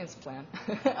 5-year maintenance plan.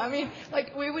 I mean,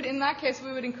 in that case,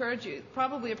 we would encourage you.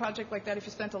 Probably a project like that, if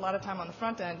you spent a lot of time on the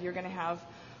front end, you're going to have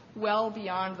well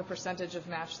beyond the percentage of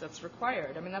match that's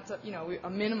required. I mean, that's a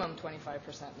minimum 25%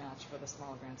 match for the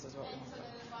small grants is what we And want. so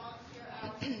then the volunteer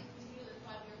hours, do you do the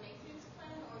 5-year maintenance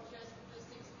plan or just the 6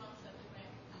 months of the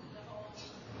grant, the whole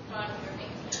 5-year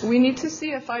maintenance? We need to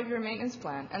see a 5-year maintenance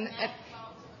plan. And That's the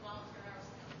volunteer hours.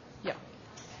 yeah.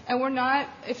 And we're not,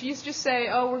 if you just say,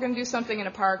 oh, we're going to do something in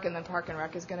a park and then Park and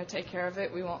Rec is going to take care of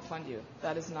it, we won't fund you.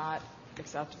 That is not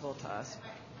acceptable to us. So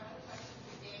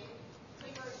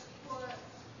for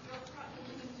your project,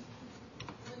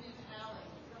 Linden Alley,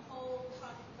 the whole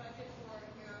project budget for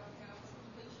your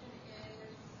completion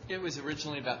is? It was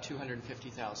originally about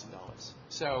 $250,000.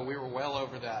 So we were well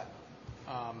over that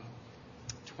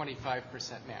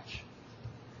 25% match.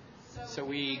 So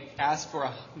we asked for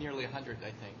nearly 100,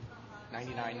 I think,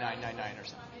 99,999 or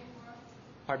something.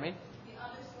 Pardon me? The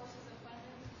other sources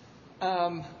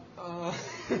of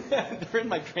funding? They're in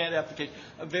my grant application.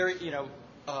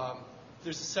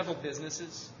 There's several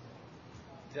businesses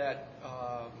that,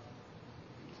 a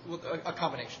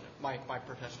combination of my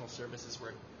professional services were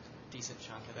a decent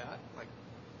chunk of that, like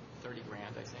 $30,000,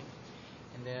 I think.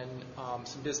 And then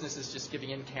some businesses just giving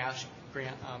in cash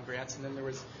grants. And then there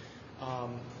was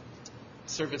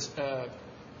service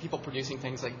people producing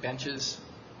things like benches,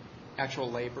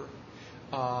 actual labor.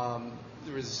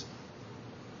 There was,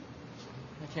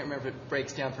 I can't remember if it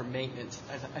breaks down for maintenance.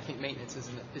 I think maintenance is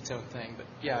its own thing. But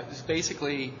yeah, there's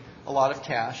basically a lot of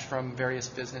cash from various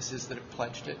businesses that have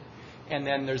pledged it. And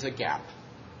then there's a gap,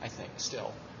 I think,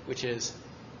 still, which is,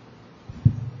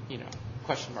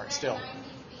 question mark still. 90 feet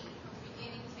from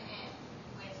beginning to end,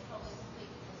 when it's totally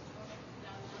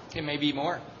complete. It may be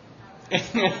more.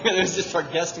 It was just our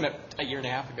guesstimate a year and a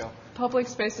half ago. Public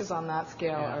spaces on that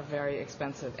scale are very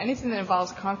expensive. Anything that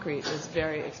involves concrete is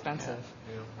very expensive.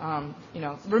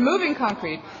 Removing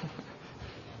concrete.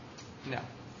 No.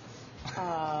 Go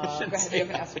ahead. You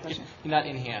haven't asked a question. Not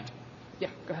in hand. Yeah,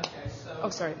 go ahead. Okay, so Oh,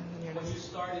 sorry. when you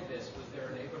started this, was there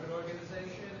a neighborhood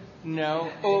organization?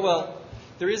 No. Oh, well,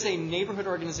 there is a neighborhood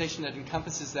organization that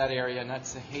encompasses that area, and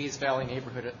that's the Hayes Valley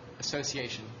Neighborhood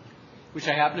Association, which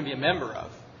I happen to be a member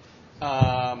of.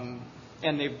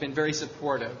 And they've been very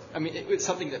supportive. I mean, it's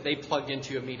something that they plugged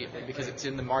into immediately because it's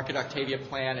in the Market Octavia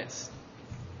plan. It's,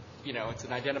 it's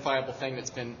an identifiable thing that's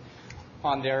been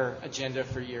on their agenda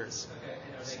for years. Okay,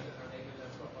 and are they going to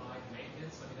provide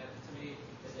maintenance? I mean, that to me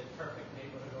is a perfect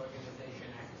neighborhood organization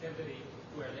activity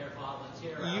where they're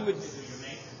volunteer hours to do your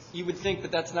maintenance. You would think, but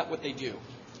that's not what they do.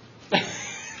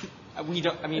 We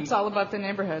don't. I mean, It's all about the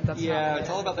neighborhood. That's not it's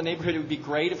all about the neighborhood. It would be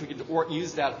great if we could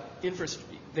use that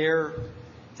their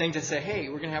thing to say, hey,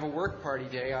 we're going to have a work party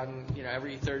day on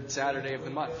every third Saturday of the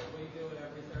month. We do it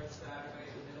every third Saturday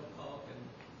in Middle Polk, and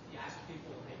you ask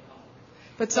people, they come.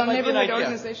 But some That might be an neighborhood idea.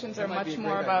 organizations That are might be much a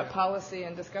more great about idea. policy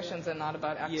and discussions and not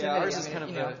about activity. ours is kind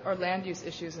of or land use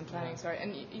issues and planning. Sorry,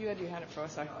 and you had your hand up for a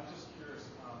second. I'm just curious,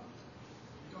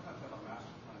 you don't have to have a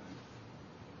master plan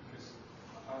because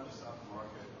I'm just out the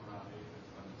market around 8th and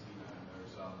Clementina, and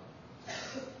there's I've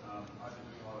been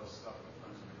doing a lot of stuff with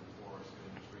Friends of the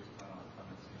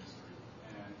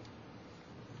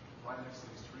right next to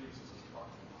these trees is this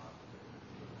parking lot that could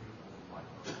be a beautiful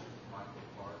micro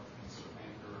park and sort of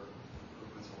anchor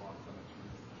improvements along Clement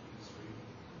Street.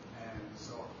 And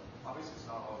so obviously it's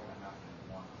not all going to happen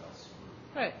in one fell swoop.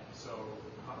 Right. So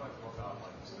how do I go about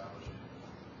like establishing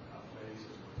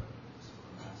phases with a sort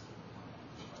of master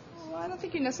plan? Well, I don't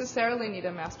think you necessarily need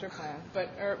a master plan,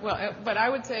 but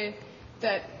I would say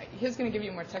that he's going to give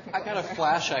you more technical. I got a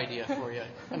flash idea for you.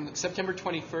 September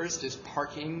 21st is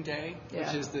Parking Day, Yeah.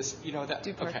 which is this, that.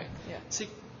 Do parking, Okay. yeah. See,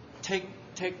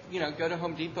 go to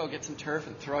Home Depot, get some turf,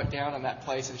 and throw it down on that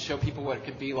place, and show people what it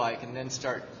could be like, and then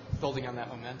start building on that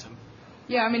momentum.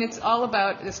 Yeah, I mean, it's all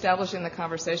about establishing the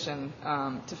conversation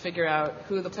to figure out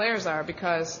who the players are,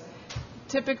 because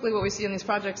typically what we see in these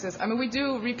projects is, we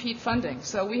do repeat funding.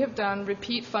 So we have done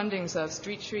repeat fundings of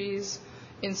street trees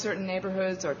in certain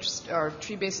neighborhoods or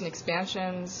tree basin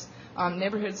expansions. Some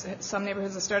neighborhoods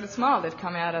have started small. They've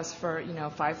come at us for,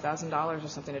 $5,000 or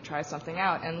something to try something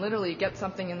out, and literally get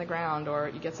something in the ground or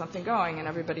you get something going, and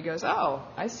everybody goes, oh,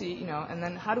 I see, and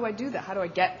then how do I do that? How do I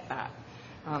get that?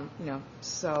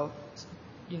 So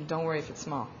don't worry if it's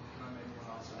small. Can I make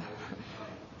one observation?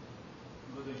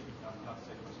 Living, not to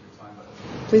take much of your time, but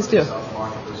Please do. in South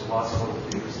Market, there's lots of little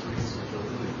feeder streets which are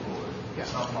really cool. Yeah.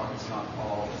 South Market's not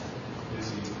all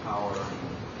busy Power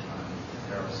and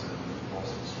Harrison and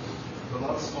Folsom Street. There are a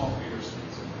lot of small feeder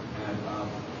streets in there. And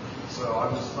so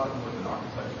I was talking with an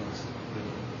architect who was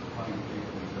planning a big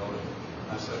building.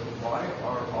 And I said, why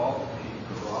are all the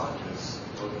garages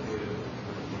located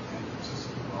with the entrances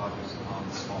to garages on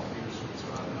the small feeder streets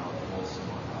rather than out of Folsom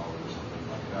or Howard or something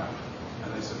like that?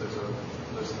 And they said there's an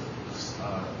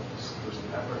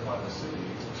effort by the city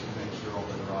to make sure all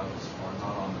the garages are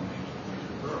not on the major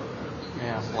thoroughfares.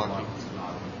 Yeah, blocking.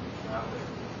 Not traffic.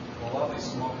 Well, a lot of these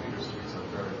small feeder streets are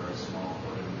very, very small,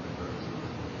 put in very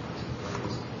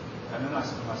areas. And then I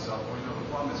said to myself, the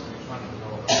problem is when you're trying to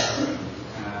develop a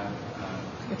and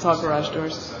It's all garage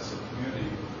doors. A sense of community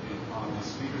on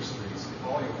these feeder streets. If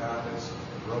all you have is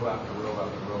row after row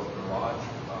after row of garage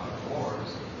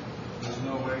doors, there's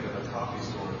no way that a coffee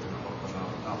store is going to open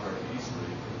up very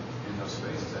easily in those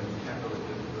spaces, and you can't really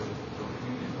build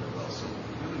community very well. So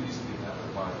it really needs to be an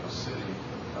effort by the city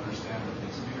to understand that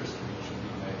these feeder streets should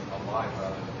be made alive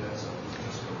rather than dead, so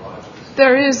just garages.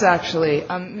 There is actually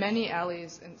many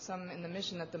alleys, and some in the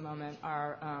Mission at the moment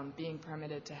are being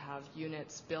permitted to have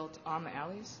units built on the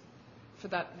alleys for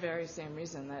that very same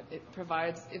reason, that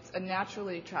it's a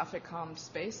naturally traffic calmed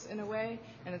space in a way,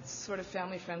 and it's sort of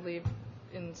family friendly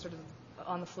in sort of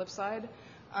on the flip side.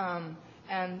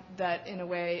 And that in a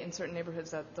way in certain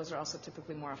neighborhoods that those are also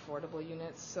typically more affordable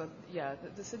units. So yeah,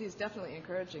 the city is definitely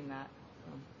encouraging that.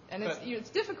 And it's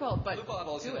difficult, but Blue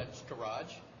Bottle's in do a it.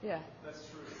 garage. Yeah. That's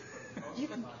true, but most of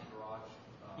the time garage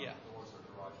Yeah. doors are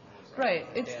garage doors. Right.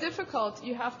 It's difficult.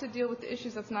 You have to deal with the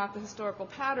issues. That's not the historical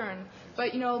pattern.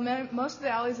 But, most of the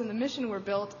alleys in the Mission were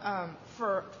built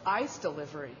for ice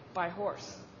delivery by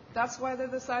horse. That's why they're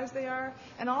the size they are.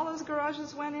 And all those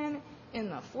garages went in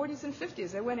the 40s and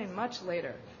 50s. They went in much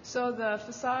later. So the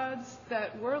facades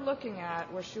that we're looking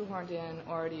at were shoehorned in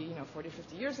already, 40,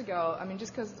 50 years ago.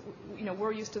 Just because,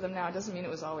 we're used to them now doesn't mean it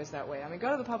was always that way.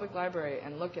 Go to the public library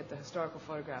and look at the historical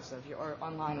photographs or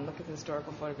online and look at the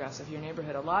historical photographs of your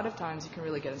neighborhood. A lot of times you can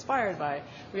really get inspired by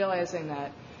realizing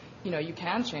that, you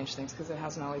can change things because it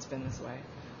hasn't always been this way.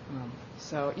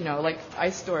 So, like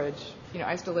ice storage,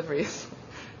 ice deliveries.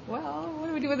 Well, what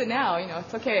do we do with it now?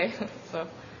 It's okay. So.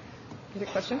 You had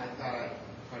a question? I thought I'd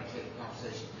try to take the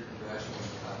conversation in different directions.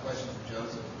 Question for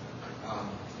Joseph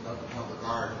about the public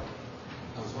art.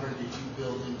 I was wondering, did you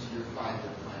build into your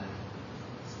 5-year plan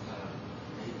some kind of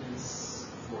maintenance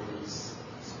for these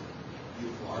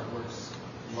beautiful artworks?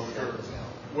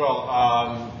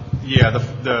 Well, yeah,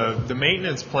 the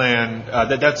maintenance plan,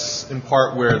 that's in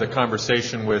part where the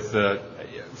conversation with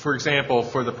for example,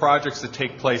 for the projects that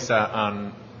take place at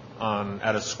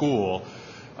a school,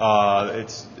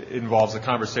 it involves a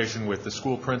conversation with the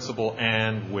school principal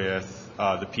and with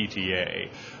the PTA.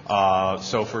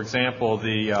 So, for example,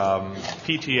 the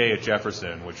PTA at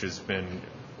Jefferson, which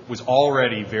was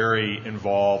already very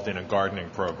involved in a gardening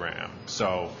program.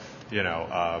 So,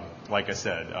 like I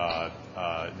said,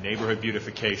 neighborhood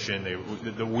beautification,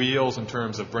 the wheels in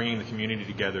terms of bringing the community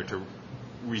together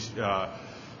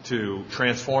to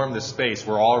transform the space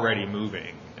were already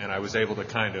moving, and I was able to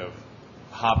kind of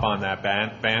hop on that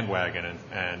bandwagon,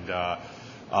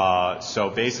 and so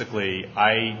basically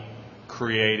I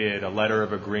created a letter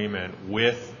of agreement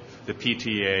with the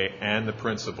PTA and the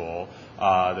principal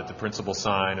that the principal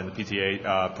signed and the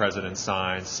PTA president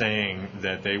signed, saying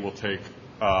that they will take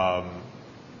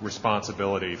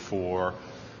responsibility for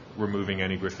removing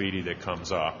any graffiti that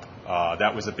comes up.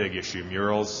 That was a big issue.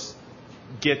 Murals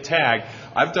get tagged.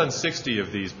 I've done 60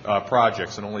 of these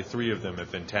projects, and only 3 of them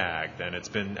have been tagged. And it's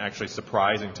been actually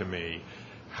surprising to me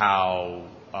how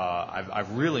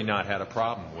I've really not had a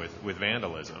problem with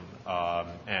vandalism.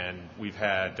 And we've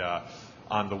had,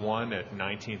 on the one at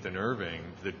 19th and Irving,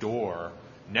 the door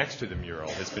next to the mural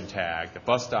has been tagged. The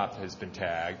bus stop has been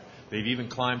tagged. They've even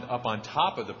climbed up on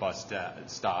top of the bus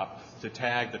stop to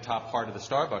tag the top part of the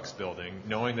Starbucks building,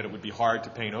 knowing that it would be hard to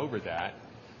paint over that,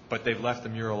 but they've left the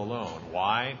mural alone.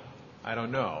 Why? I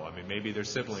don't know. I mean, maybe their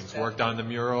siblings worked on the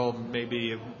mural.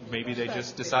 Maybe they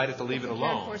just decided to leave it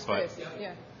alone. But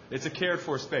it's a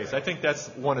cared-for space. I think that's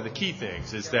one of the key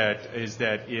things, is that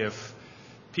if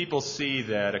people see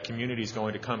that a community is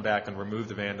going to come back and remove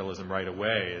the vandalism right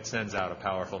away, it sends out a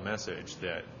powerful message.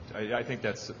 That I think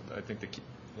that's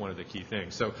one of the key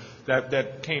things. So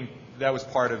that was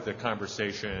part of the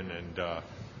conversation and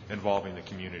involving the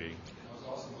community. I was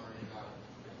also wondering about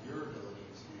your ability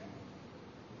to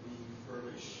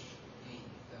refurbish paint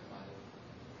that might have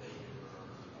faded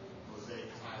or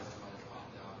mosaic tiles that might have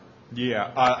popped out.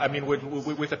 Yeah, I mean,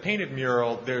 with a painted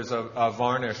mural, there's a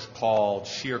varnish called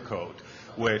sheer coat,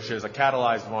 which is a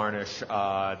catalyzed varnish.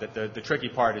 That the tricky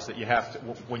part is that you have to,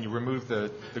 when you remove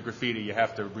the graffiti, you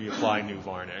have to reapply new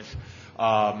varnish.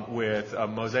 With a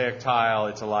mosaic tile,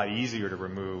 it's a lot easier to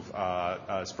remove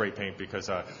spray paint because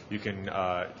you can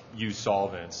use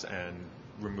solvents and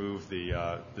remove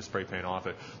the spray paint off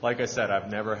it. Like I said,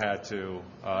 I've never had to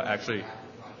actually.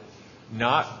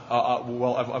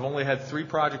 Well, I've only had 3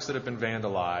 projects that have been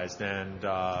vandalized, and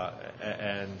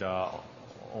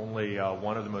only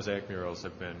one of the mosaic murals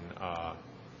have been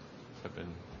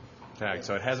tagged,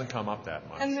 so it hasn't come up that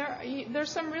much. And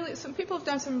there's some people have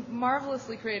done some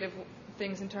marvelously creative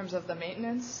things in terms of the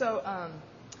maintenance. So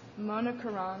Mona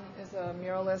Karan is a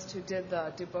muralist who did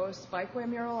the Dubose Bikeway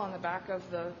mural on the back of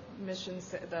the Mission,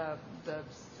 the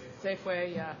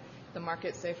Safeway, the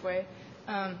Market Safeway.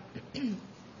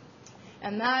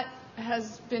 And that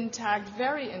has been tagged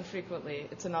very infrequently.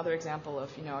 It's another example of,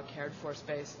 a cared-for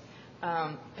space.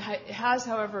 It has,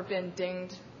 however, been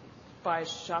dinged by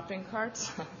shopping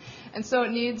carts, and so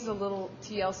it needs a little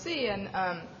TLC. And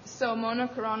so Mona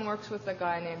Karan works with a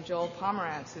guy named Joel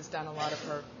Pomerantz, who's done a lot of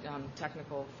her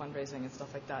technical fundraising and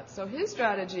stuff like that. So his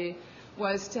strategy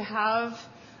was to have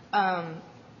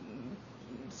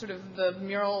sort of the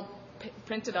mural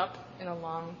printed up in a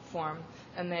long form,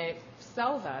 and they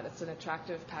sell that. It's an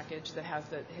attractive package that has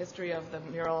the history of the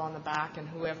mural on the back and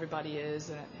who everybody is,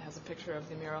 and it has a picture of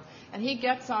the mural. And he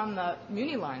gets on the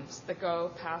Muni lines that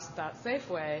go past that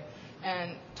Safeway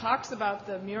and talks about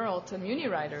the mural to Muni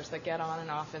riders that get on and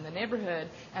off in the neighborhood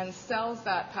and sells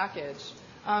that package.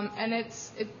 And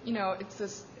it's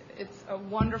a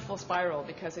wonderful spiral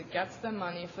because it gets them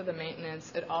money for the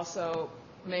maintenance. It also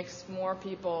makes more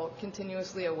people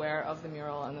continuously aware of the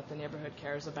mural and that the neighborhood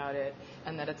cares about it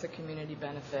and that it's a community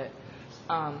benefit.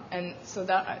 And so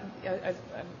that I've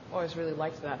always really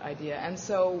liked that idea. And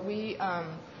so we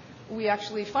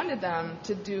actually funded them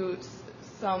to do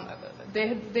some. They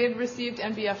had received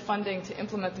NBF funding to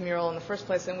implement the mural in the first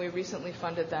place, and we recently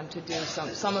funded them to do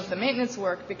some of the maintenance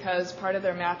work because part of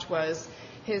their match was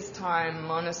his time,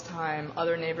 Mona's time,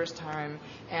 other neighbors' time,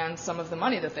 and some of the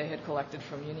money that they had collected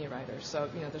from uni riders. So,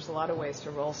 there's a lot of ways to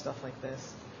roll stuff like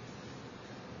this.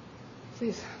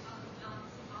 Please. On the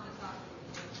topic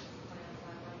of the plan,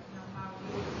 how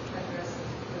do you address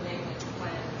the maintenance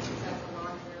plan? Is that a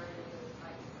large area with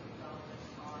like development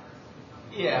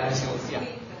or? Yeah, I see. Yeah.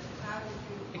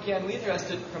 Again, we addressed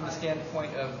it from the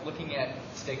standpoint of looking at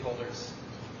stakeholders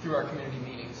through our community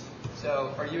meetings.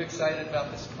 So, are you excited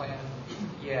about this plan?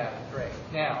 Yeah, great.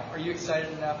 Now, are you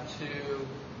excited enough to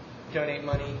donate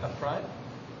money up front?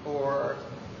 Or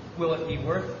will it be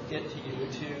worth it to you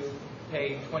to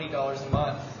pay $20 a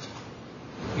month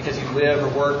because you live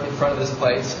or work in front of this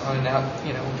place on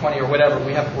 20 or whatever?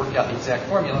 We haven't worked out the exact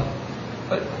formula.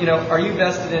 But, are you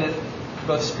vested in it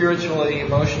both spiritually,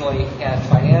 emotionally, and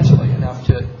financially enough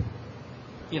to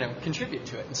contribute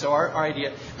to it? And so our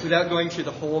idea, without going through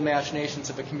the whole machinations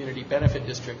of a community benefit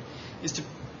district, is to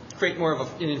create more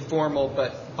of an informal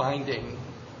but binding,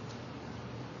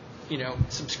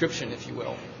 subscription, if you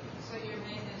will. So your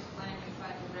maintenance plan, you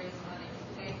try to raise money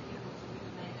to pay people to do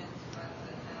the maintenance rather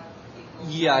than have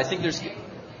people. Yeah, I think there's.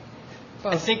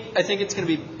 I think it's going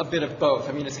to be a bit of both.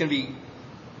 I mean, it's going to be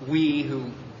we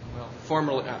who,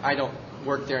 formerly, I don't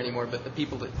work there anymore, but the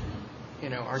people that,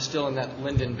 are still in that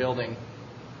Linden building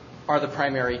are the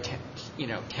primary,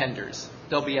 tenders.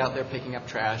 They'll be out there picking up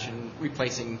trash and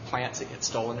replacing plants that get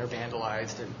stolen or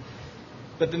vandalized, and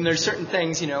But then there's certain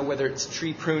things, whether it's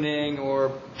tree pruning or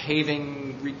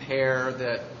paving repair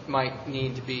that might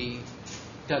need to be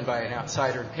done by an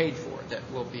outsider and paid for, that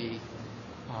will be,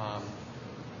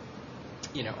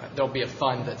 there'll be a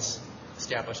fund that's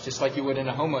established, just like you would in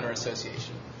a homeowner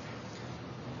association.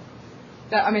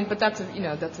 But that's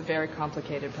a very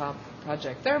complicated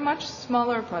project. There are much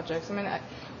smaller projects.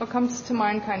 What comes to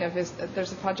mind kind of is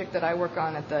there's a project that I work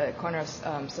on at the corner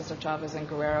of Cesar Chavez and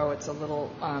Guerrero. It's a little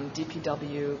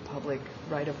DPW public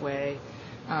right-of-way.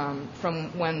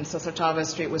 From when Cesar Chavez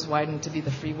Street was widened to be the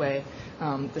freeway,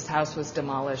 this house was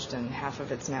demolished and half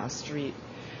of it's now street.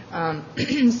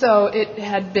 So it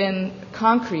had been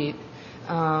concrete,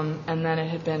 and then it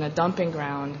had been a dumping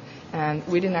ground. And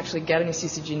we didn't actually get any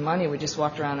CCG money. We just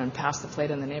walked around and passed the plate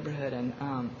in the neighborhood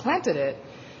and planted it.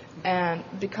 And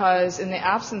because in the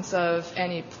absence of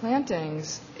any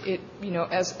plantings, it,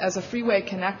 as a freeway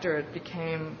connector, it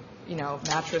became,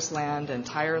 mattress land and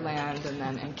tire land and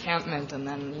then encampment and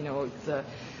then, the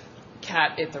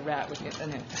cat ate the rat with it.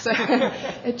 So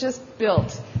it just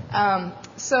built.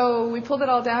 So we pulled it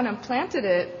all down and planted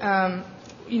it,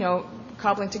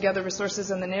 cobbling together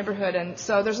resources in the neighborhood. And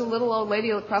so there's a little old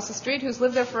lady across the street who's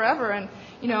lived there forever. And,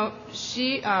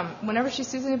 she, whenever she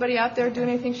sees anybody out there doing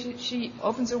anything, she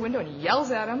opens her window and yells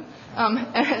at them.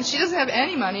 And she doesn't have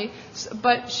any money,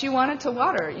 but she wanted to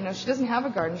water. She doesn't have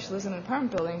a garden. She lives in an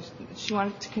apartment building. She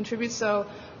wanted to contribute. So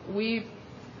we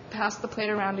passed the plate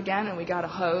around again, and we got a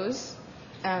hose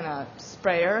and a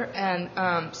sprayer,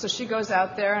 and so she goes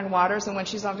out there and waters, and when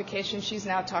she's on vacation, she's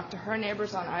now talked to her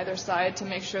neighbors on either side to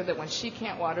make sure that when she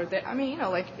can't water,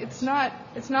 it's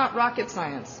not rocket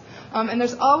science. And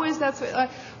there's always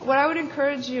what I would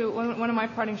encourage you, one of my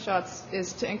parting shots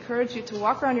is to encourage you to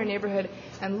walk around your neighborhood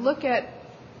and look at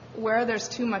where there's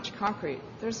too much concrete.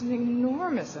 There's an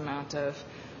enormous amount of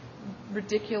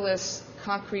ridiculous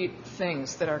concrete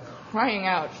things that are crying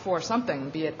out for something,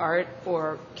 be it art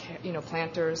or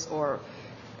planters or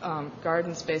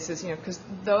garden spaces, because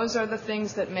those are the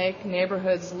things that make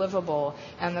neighborhoods livable,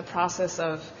 and the process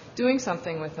of doing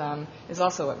something with them is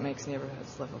also what makes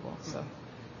neighborhoods livable. So,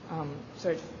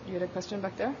 sorry, you had a question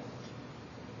back there?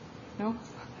 No?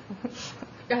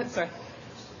 Go ahead, sorry.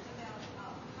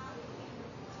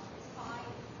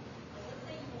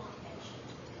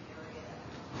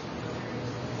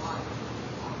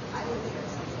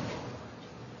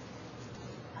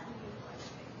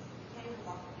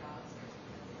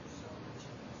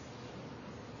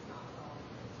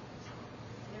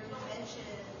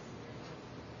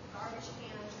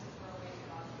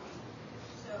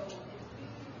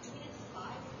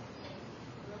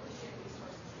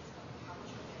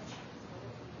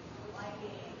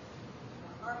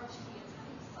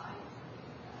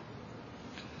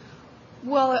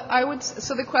 Well,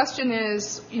 so the question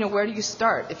is, where do you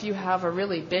start? If you have a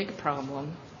really big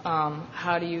problem,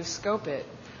 how do you scope it?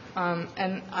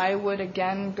 And I would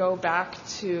again go back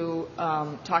to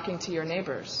talking to your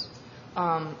neighbors.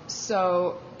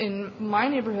 So in my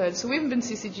neighborhood, so we haven't been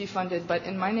CCG funded, but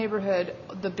in my neighborhood,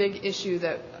 the big issue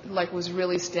that was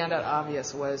really standout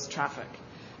obvious was traffic.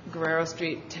 Guerrero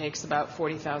Street takes about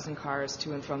 40,000 cars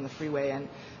to and from the freeway, and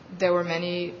there were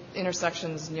many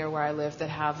intersections near where I live that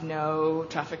have no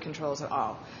traffic controls at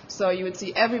all. So you would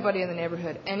see everybody in the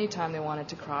neighborhood, anytime they wanted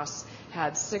to cross,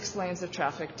 had 6 lanes of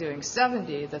traffic doing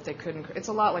 70 that they couldn't. It's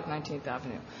a lot like 19th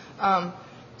Avenue.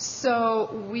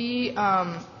 So we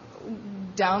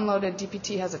downloaded,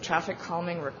 DPT has a traffic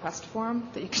calming request form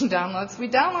that you can download. So we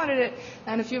downloaded it,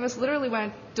 and a few of us literally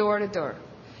went door to door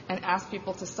and asked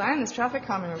people to sign this traffic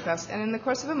calming request. And in the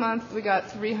course of a month, we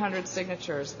got 300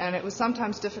 signatures. And it was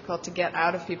sometimes difficult to get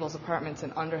out of people's apartments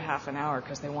in under half an hour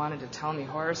because they wanted to tell me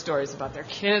horror stories about their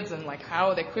kids and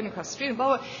how they couldn't cross the street and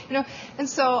blah, blah, And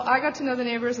so I got to know the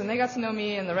neighbors, and they got to know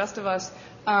me and the rest of us.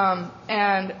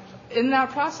 And in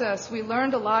that process, we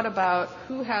learned a lot about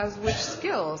who has which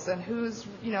skills and who's,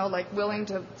 willing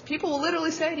to. People will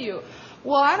literally say to you,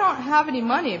 well, I don't have any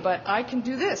money, but I can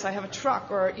do this. I have a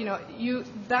truck, or,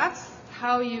 that's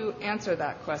how you answer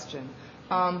that question.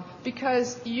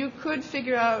 Because you could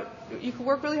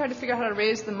work really hard to figure out how to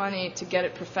raise the money to get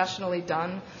it professionally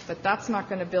done, but that's not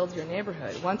going to build your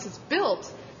neighborhood. Once it's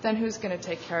built, then who's going to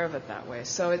take care of it that way?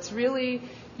 So it's really,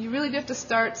 you really do have to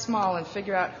start small and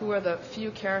figure out who are the few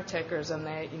caretakers, and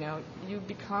you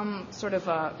become sort of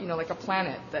like a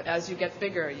planet that as you get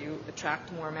bigger, you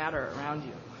attract more matter around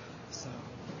you. So.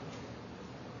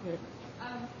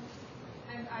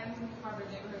 I'm from the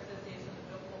Harvard Neighborhood Association in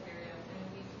the Millpool area, and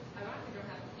we ironically don't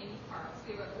have any parks.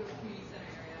 We have a community center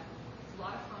area, a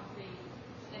lot of concrete,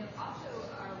 and also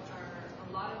a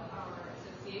lot of our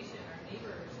association, our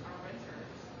neighbors, are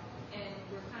renters, and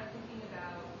we're kind of thinking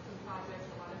about some projects,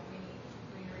 a lot of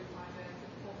greenery projects,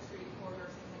 and Polk Street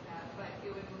corridors, things like that. But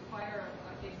it would require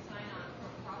a big sign-on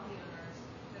from property owners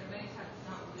that are many times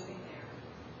not living there.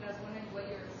 And I was wondering what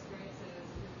your experience is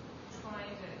with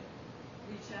trying to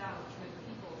reach out with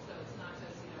people, so it's not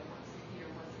just, you know, 1 street here,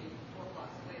 1 street 4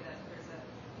 blocks away, that there's a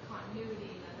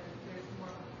continuity, that there's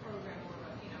more of a program, more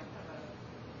of a, you know, kind of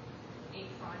a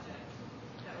project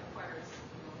that requires,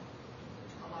 you know,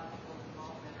 a lot of people's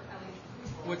involvement, or at least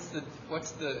people.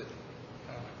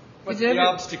 What's the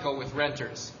obstacle with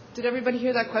renters? Did everybody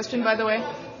hear that question, by the way?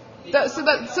 So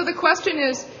the question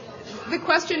is,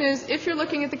 if you're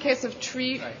looking at the case of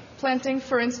tree planting,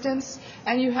 for instance,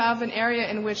 and you have an area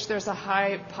in which there's a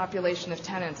high population of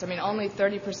tenants. I mean, only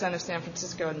 30% of San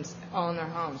Franciscans own their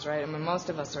homes, right? I mean, most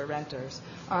of us are renters.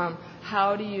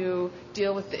 How do you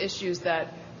deal with the issues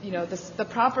that, you know, the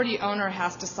property owner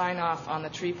has to sign off on the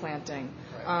tree planting?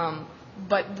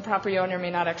 But the property owner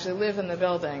may not actually live in the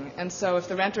building. And so if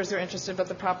the renters are interested but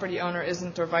the property owner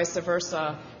isn't, or vice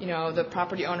versa, you know, the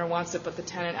property owner wants it but the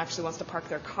tenant actually wants to park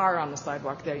their car on the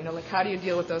sidewalk there. You know, like, how do you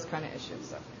deal with those kind of issues?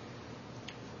 So.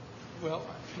 Well,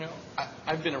 you know,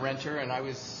 I've been a renter, and I've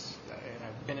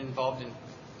been involved in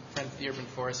Friends of the Urban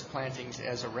Forest plantings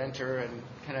as a renter and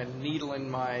kind of needling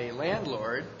my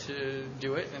landlord to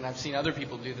do it, and I've seen other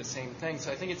people do the same thing.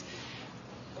 So I think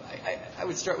I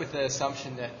would start with the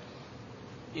assumption that,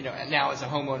 you know, and now as a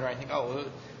homeowner, I think,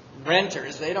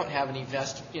 renters, they don't have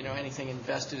anything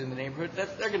invested in the neighborhood.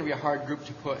 They're going to be a hard group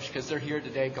to push because they're here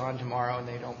today, gone tomorrow, and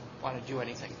they don't want to do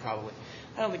anything probably.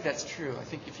 I don't think that's true. I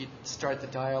think if you start the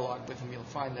dialogue with them, you'll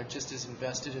find they're just as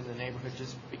invested in the neighborhood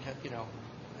just because, you know,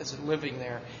 as living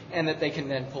there, and that they can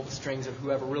then pull the strings of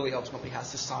whoever really ultimately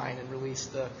has to sign and release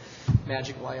the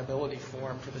magic liability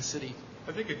form for the city.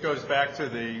 I think it goes back to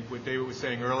what David was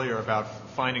saying earlier about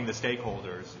finding the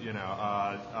stakeholders. You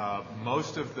know,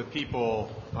 most of the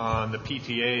people on the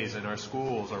PTAs in our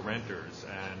schools are renters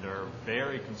and are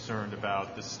very concerned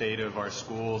about the state of our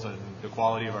schools and the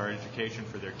quality of our education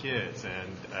for their kids,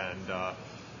 and are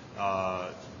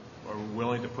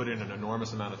willing to put in an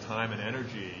enormous amount of time and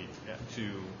energy to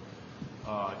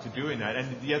doing that.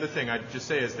 And the other thing I'd just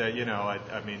say is that, you know,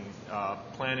 I mean,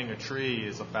 planting a tree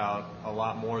is about a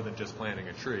lot more than just planting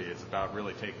a tree. It's about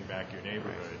really taking back your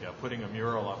neighborhood. Putting a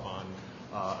mural up on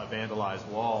a vandalized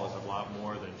wall is a lot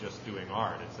more than just doing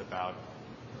art. It's about,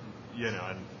 you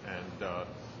know, and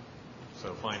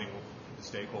so finding the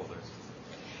stakeholders.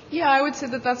 Yeah, I would say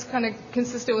that that's kind of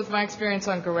consistent with my experience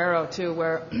on Guerrero, too,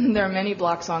 where there are many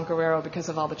blocks on Guerrero because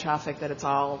of all the traffic that it's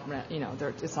all, you know,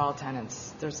 it's all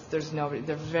tenants. There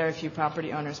are very few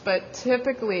property owners. But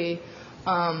typically,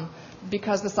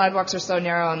 because the sidewalks are so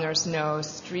narrow and there's no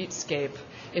streetscape,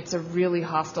 it's a really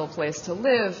hostile place to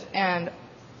live. And,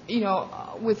 you know,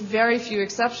 with very few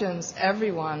exceptions,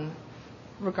 everyone,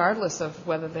 regardless of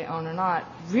whether they own or not,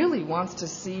 really wants to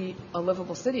see a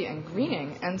livable city and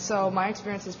greening. And so my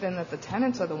experience has been that the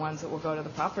tenants are the ones that will go to the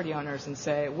property owners and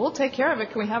say, we'll take care of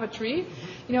it. Can we have a tree?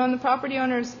 You know, and the property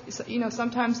owners, you know,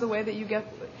 sometimes the way that you get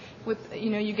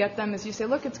you get them is you say,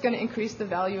 look, it's going to increase the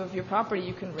value of your property.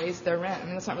 You can raise their rent. I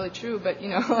mean, that's not really true, but, you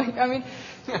know, like, I mean,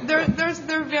 there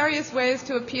are various ways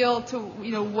to appeal to,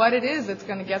 you know, what it is that's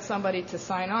going to get somebody to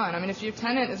sign on. I mean, if your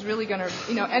tenant is really going to,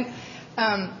 you know, and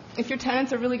if your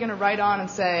tenants are really going to write on and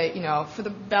say, you know, for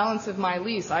the balance of my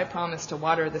lease, I promise to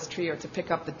water this tree or to pick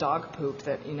up the dog poop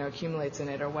that, you know, accumulates in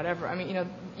it or whatever. I mean, you know,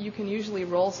 you can usually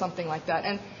roll something like that.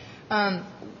 And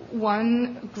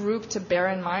one group to bear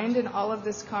in mind in all of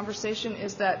this conversation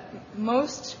is that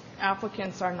most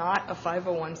applicants are not a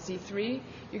 501c3.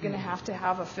 You're going to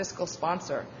have a fiscal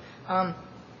sponsor.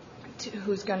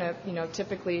 Who's going to, you know,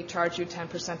 typically charge you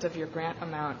 10% of your grant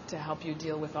amount to help you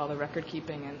deal with all the record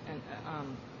keeping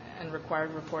and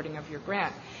required reporting of your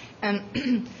grant.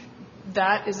 And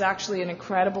that is actually an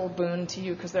incredible boon to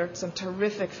you because there are some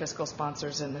terrific fiscal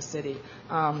sponsors in the city.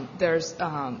 There's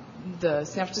the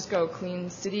San Francisco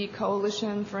Clean City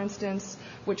Coalition, for instance,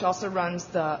 which also runs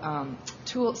the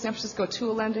San Francisco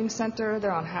Tool Lending Center.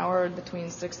 They're on Howard between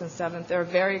 6th and 7th. They're a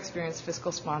very experienced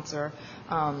fiscal sponsor.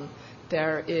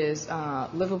 There is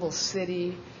Livable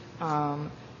City.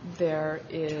 There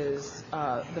is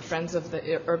the Friends of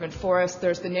the Urban Forest.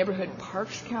 There's the Neighborhood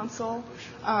Parks Council.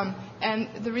 And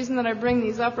the reason that I bring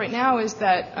these up right now is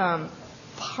that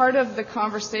part of the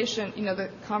conversation, you know, the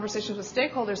conversations with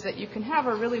stakeholders that you can have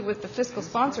are really with the fiscal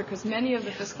sponsor, because many of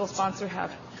the fiscal sponsors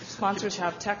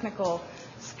have technical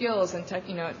skills and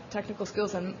technical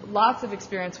skills and lots of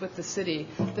experience with the city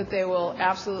that they will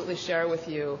absolutely share with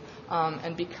you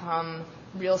and become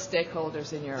real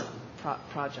stakeholders in your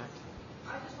project.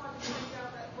 I just wanted to point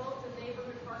out that both the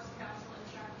Neighborhood Parks Council and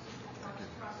San Francisco Parks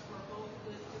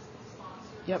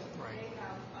Yep. They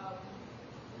have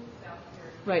booths out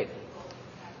here. Right.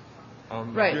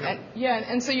 Right. And,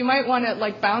 and so you might want to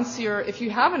like bounce if you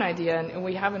have an idea and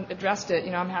we haven't addressed it,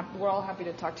 we're all happy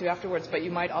to talk to you afterwards, but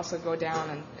you might also go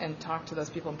down and talk to those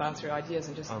people and bounce your ideas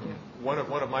and just, One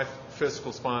of my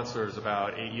fiscal sponsors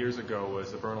about 8 years ago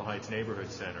was the Bernal Heights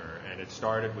Neighborhood Center, and it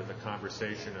started with a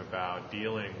conversation about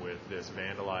dealing with this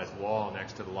vandalized wall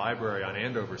next to the library on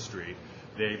Andover Street.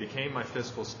 They became my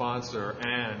fiscal sponsor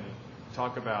and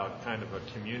talk about kind of a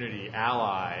community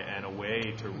ally and a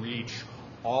way to reach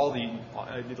all the,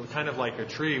 kind of like a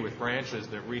tree with branches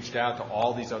that reached out to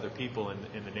all these other people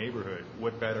in the neighborhood.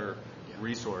 What better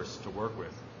resource to work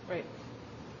with? Right.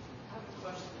 I have a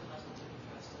question that might be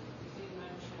interesting. You did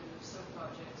mention some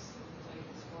projects, like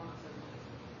this one of them,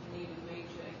 you need a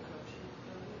major encroachment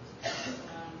permit.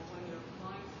 And when you're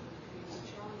applying for the community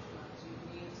challenge grant, you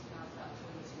need to have that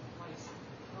permit in place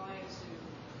prior to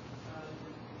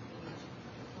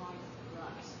applying for the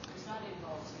grant. Because that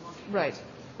involves money. Right.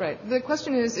 Right. The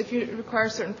question is, if you require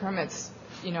certain permits,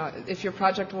 if your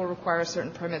project will require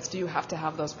certain permits, do you have to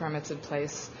have those permits in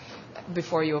place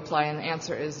before you apply? And the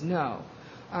answer is no.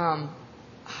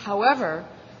 However,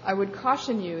 I would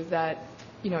caution you that,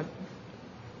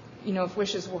 if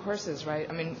wishes were horses, right?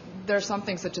 I mean, there are some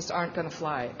things that just aren't going to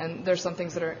fly, and there are some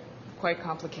things that are quite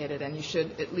complicated, and you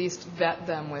should at least vet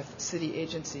them with city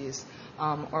agencies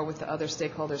or with the other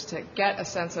stakeholders to get a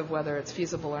sense of whether it's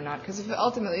feasible or not. Because if it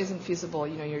ultimately isn't feasible,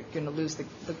 you're going to lose the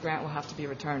grant will have to be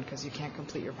returned because you can't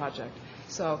complete your project.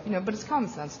 So, but it's common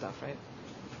sense stuff, right?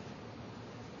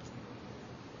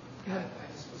 Go ahead.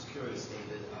 I just was curious,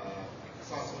 David. I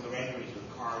saw some of the renderings with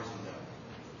cars in them.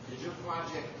 Did your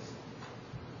project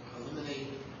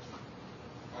eliminate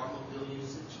automobile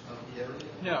usage of the area?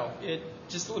 No, it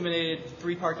just eliminated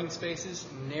 3 parking spaces,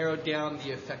 narrowed down the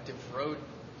effective roadway.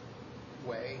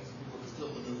 People can still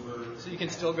maneuver. So you can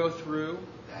still go through,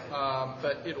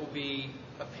 but it will be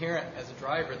apparent as a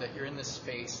driver that you're in this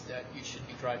space that you should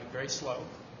be driving very slow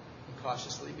and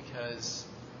cautiously because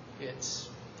it's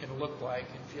going to look like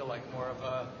and feel like more of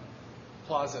a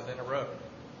plaza than a road.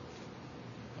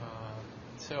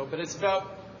 But it's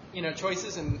about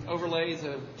choices and overlays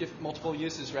of multiple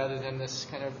uses rather than this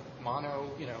kind of mono,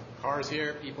 cars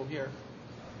here, people here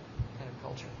kind of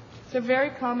culture. So very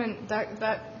common, that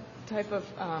type of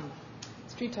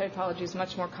street typology is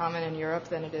much more common in Europe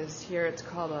than it is here. It's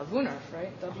called a Woonerf,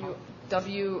 right?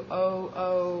 W-O-O-N-E-R-F.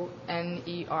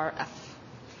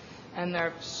 And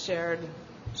they're shared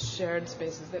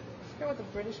spaces. I forget what the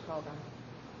British call them.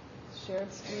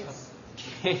 Shared streets.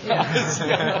 I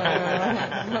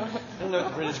don't know what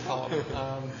the British call them.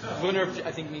 Woonerf,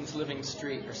 I think, means living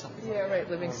street or something. Yeah, right,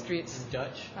 living streets. In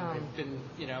Dutch. They've been,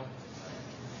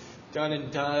 done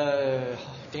in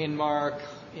Denmark,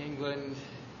 England,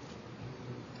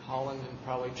 Holland, and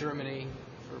probably Germany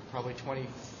for probably 20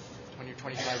 or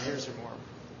 25 years or more.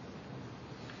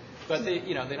 But they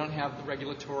don't have the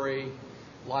regulatory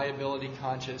liability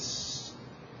conscious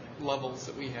levels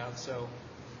that we have, so.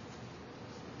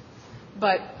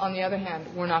 But on the other hand,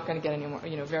 we're not going to get any more,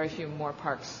 very few more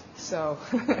parks. So,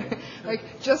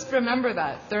 just remember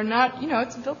that they're not,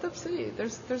 it's a built-up city.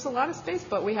 There's a lot of space,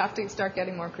 but we have to start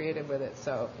getting more creative with it.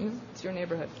 So, it's your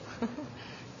neighborhood.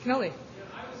 Knowly.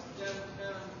 I was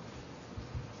downtown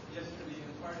yesterday in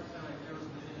a part of town I've never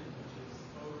been in, which is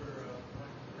over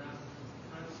around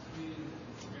Front Street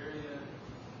area,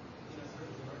 sort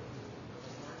of north of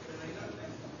the market. And I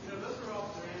know, those are all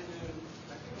brand new.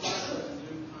 I think a lot of those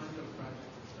new condo projects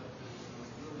and stuff is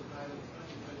really highly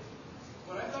funded. But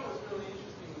what I thought was really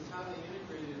interesting was how they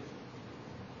integrated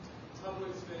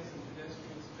public space and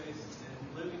pedestrian space and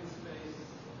living space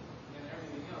and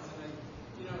everything else. And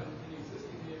in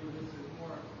existing neighborhoods, there's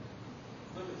more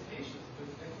limitations, but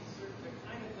I think the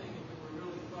kind of thing, if it were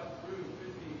really thought through,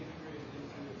 could be integrated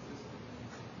into existing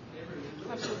neighborhoods.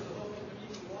 Absolutely. The whole thing, you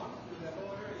can walk through that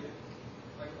whole area,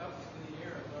 like up in the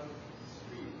air above the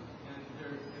street, and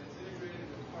it's integrated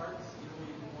with parks, where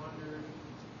you can wander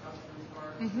up through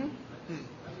parks. Mm-hmm.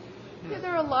 Yeah,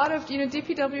 there are a lot of,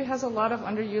 DPW has a lot of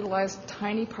underutilized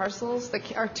tiny parcels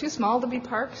that are too small to be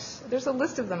parks. There's a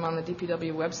list of them on the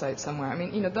DPW website somewhere. I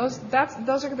mean, those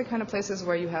are the kind of places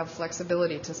where you have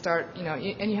flexibility to start,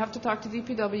 and you have to talk to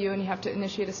DPW and you have to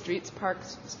initiate a street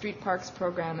parks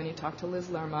program, and you talk to Liz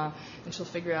Lerma and she'll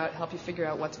help you figure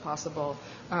out what's possible.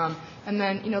 And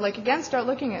then, again, start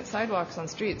looking at sidewalks on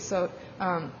streets. So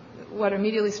what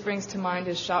immediately springs to mind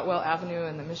is Shotwell Avenue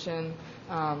and the Mission.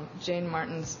 Jane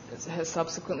Martins has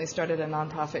subsequently started a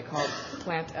nonprofit called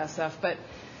Plant SF, but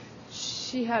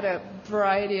she had a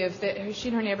variety of, she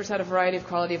and her neighbors had a variety of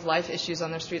quality of life issues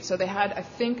on their street. So they had, I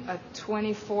think, a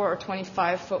 24 or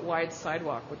 25-foot wide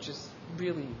sidewalk, which is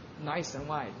really nice and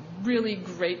wide, really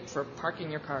great for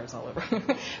parking your cars all over.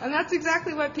 And that's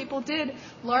exactly what people did,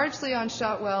 largely on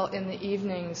Shotwell in the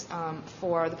evenings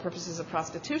for the purposes of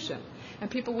prostitution. And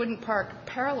people wouldn't park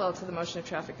parallel to the motion of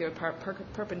traffic. They would park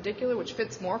perpendicular, which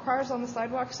fits more cars on the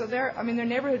sidewalk. So their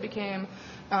neighborhood became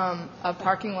a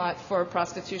parking lot for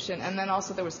prostitution. And then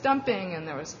also there was dumping and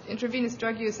there was intravenous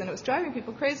drug use, and it was driving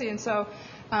people crazy. And so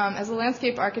as a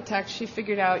landscape architect, she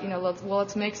figured out,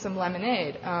 let's make some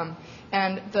lemonade.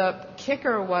 And the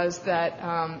kicker was that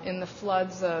in the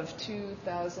floods of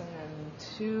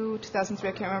 2002, 2003,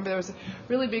 I can't remember, there was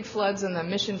really big floods and the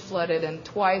Mission flooded, and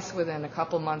twice within a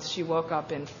couple months she woke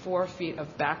up in 4 feet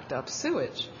of backed up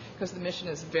sewage because the Mission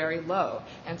is very low.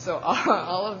 And so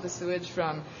all of the sewage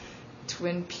from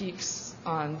Twin Peaks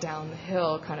on down the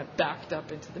hill kind of backed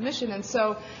up into the Mission. And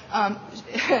so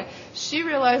she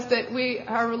realized that we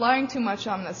are relying too much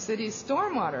on the city's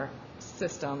stormwater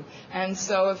system. And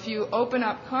so if you open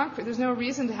up concrete, there's no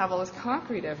reason to have all this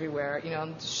concrete everywhere,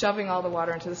 shoving all the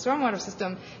water into the stormwater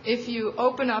system. If you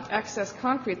open up excess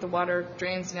concrete, the water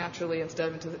drains naturally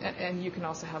instead of and you can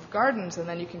also have gardens, and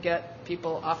then you can get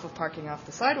people off of parking off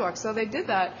the sidewalk. So they did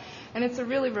that, and it's a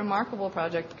really remarkable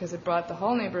project because it brought the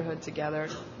whole neighborhood together,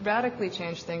 radically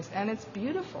changed things, and it's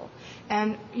beautiful.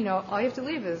 And, all you have to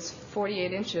leave is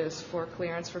 48 inches for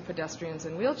clearance for pedestrians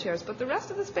and wheelchairs, but the rest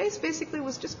of the space basically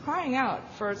was just crying out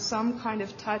for some kind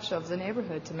of touch of the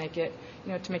neighborhood to make it,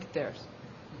 to make it theirs.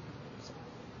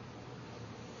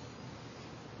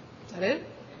 Is that it?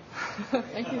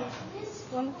 Thank you.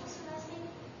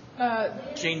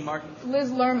 Jane Martin.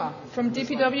 Liz Lerma from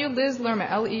DPW. Liz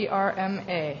Lerma,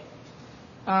 Lerma.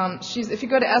 If you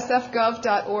go to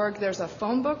sfgov.org, there's a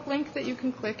phone book link that you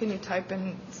can click, and you type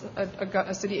in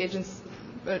a city agent's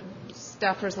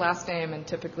staffer's last name, and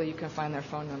typically you can find their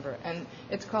phone number. And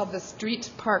it's called the Street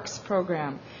Parks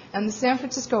Program. And the San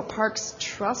Francisco Parks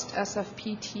Trust,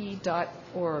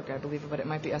 sfpt.org, I believe, but it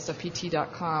might be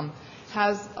sfpt.com,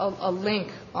 has a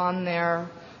link on their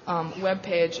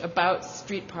webpage about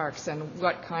street parks and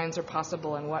what kinds are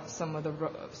possible and what some of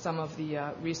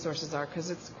the resources are,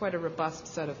 because it's quite a robust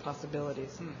set of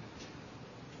possibilities.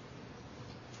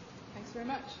 Thanks very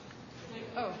much.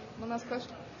 Oh, one last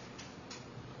question.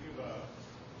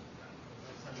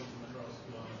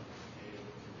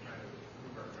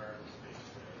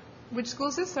 Which school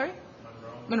is this? Sorry?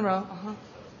 Monroe. Uh-huh.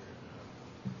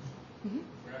 Mm-hmm.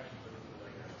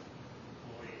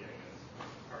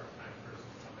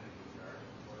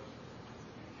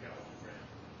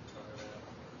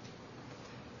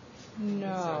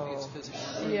 No.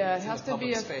 Yeah, it has to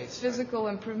be a physical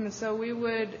improvement. So we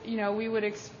would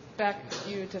expect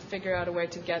you to figure out a way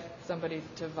to get somebody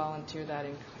to volunteer that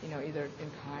either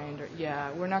in kind or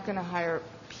we're not going to hire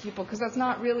people because that's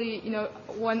not really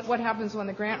what happens when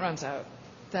the grant runs out.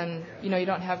 Then you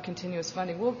don't have continuous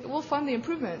funding. We'll fund the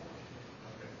improvement,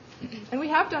 and we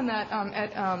have done that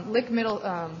at Lick Middle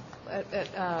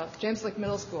at James Lick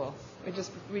Middle School.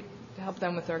 We help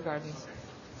them with their gardens.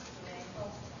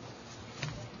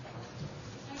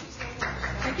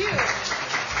 Thank you.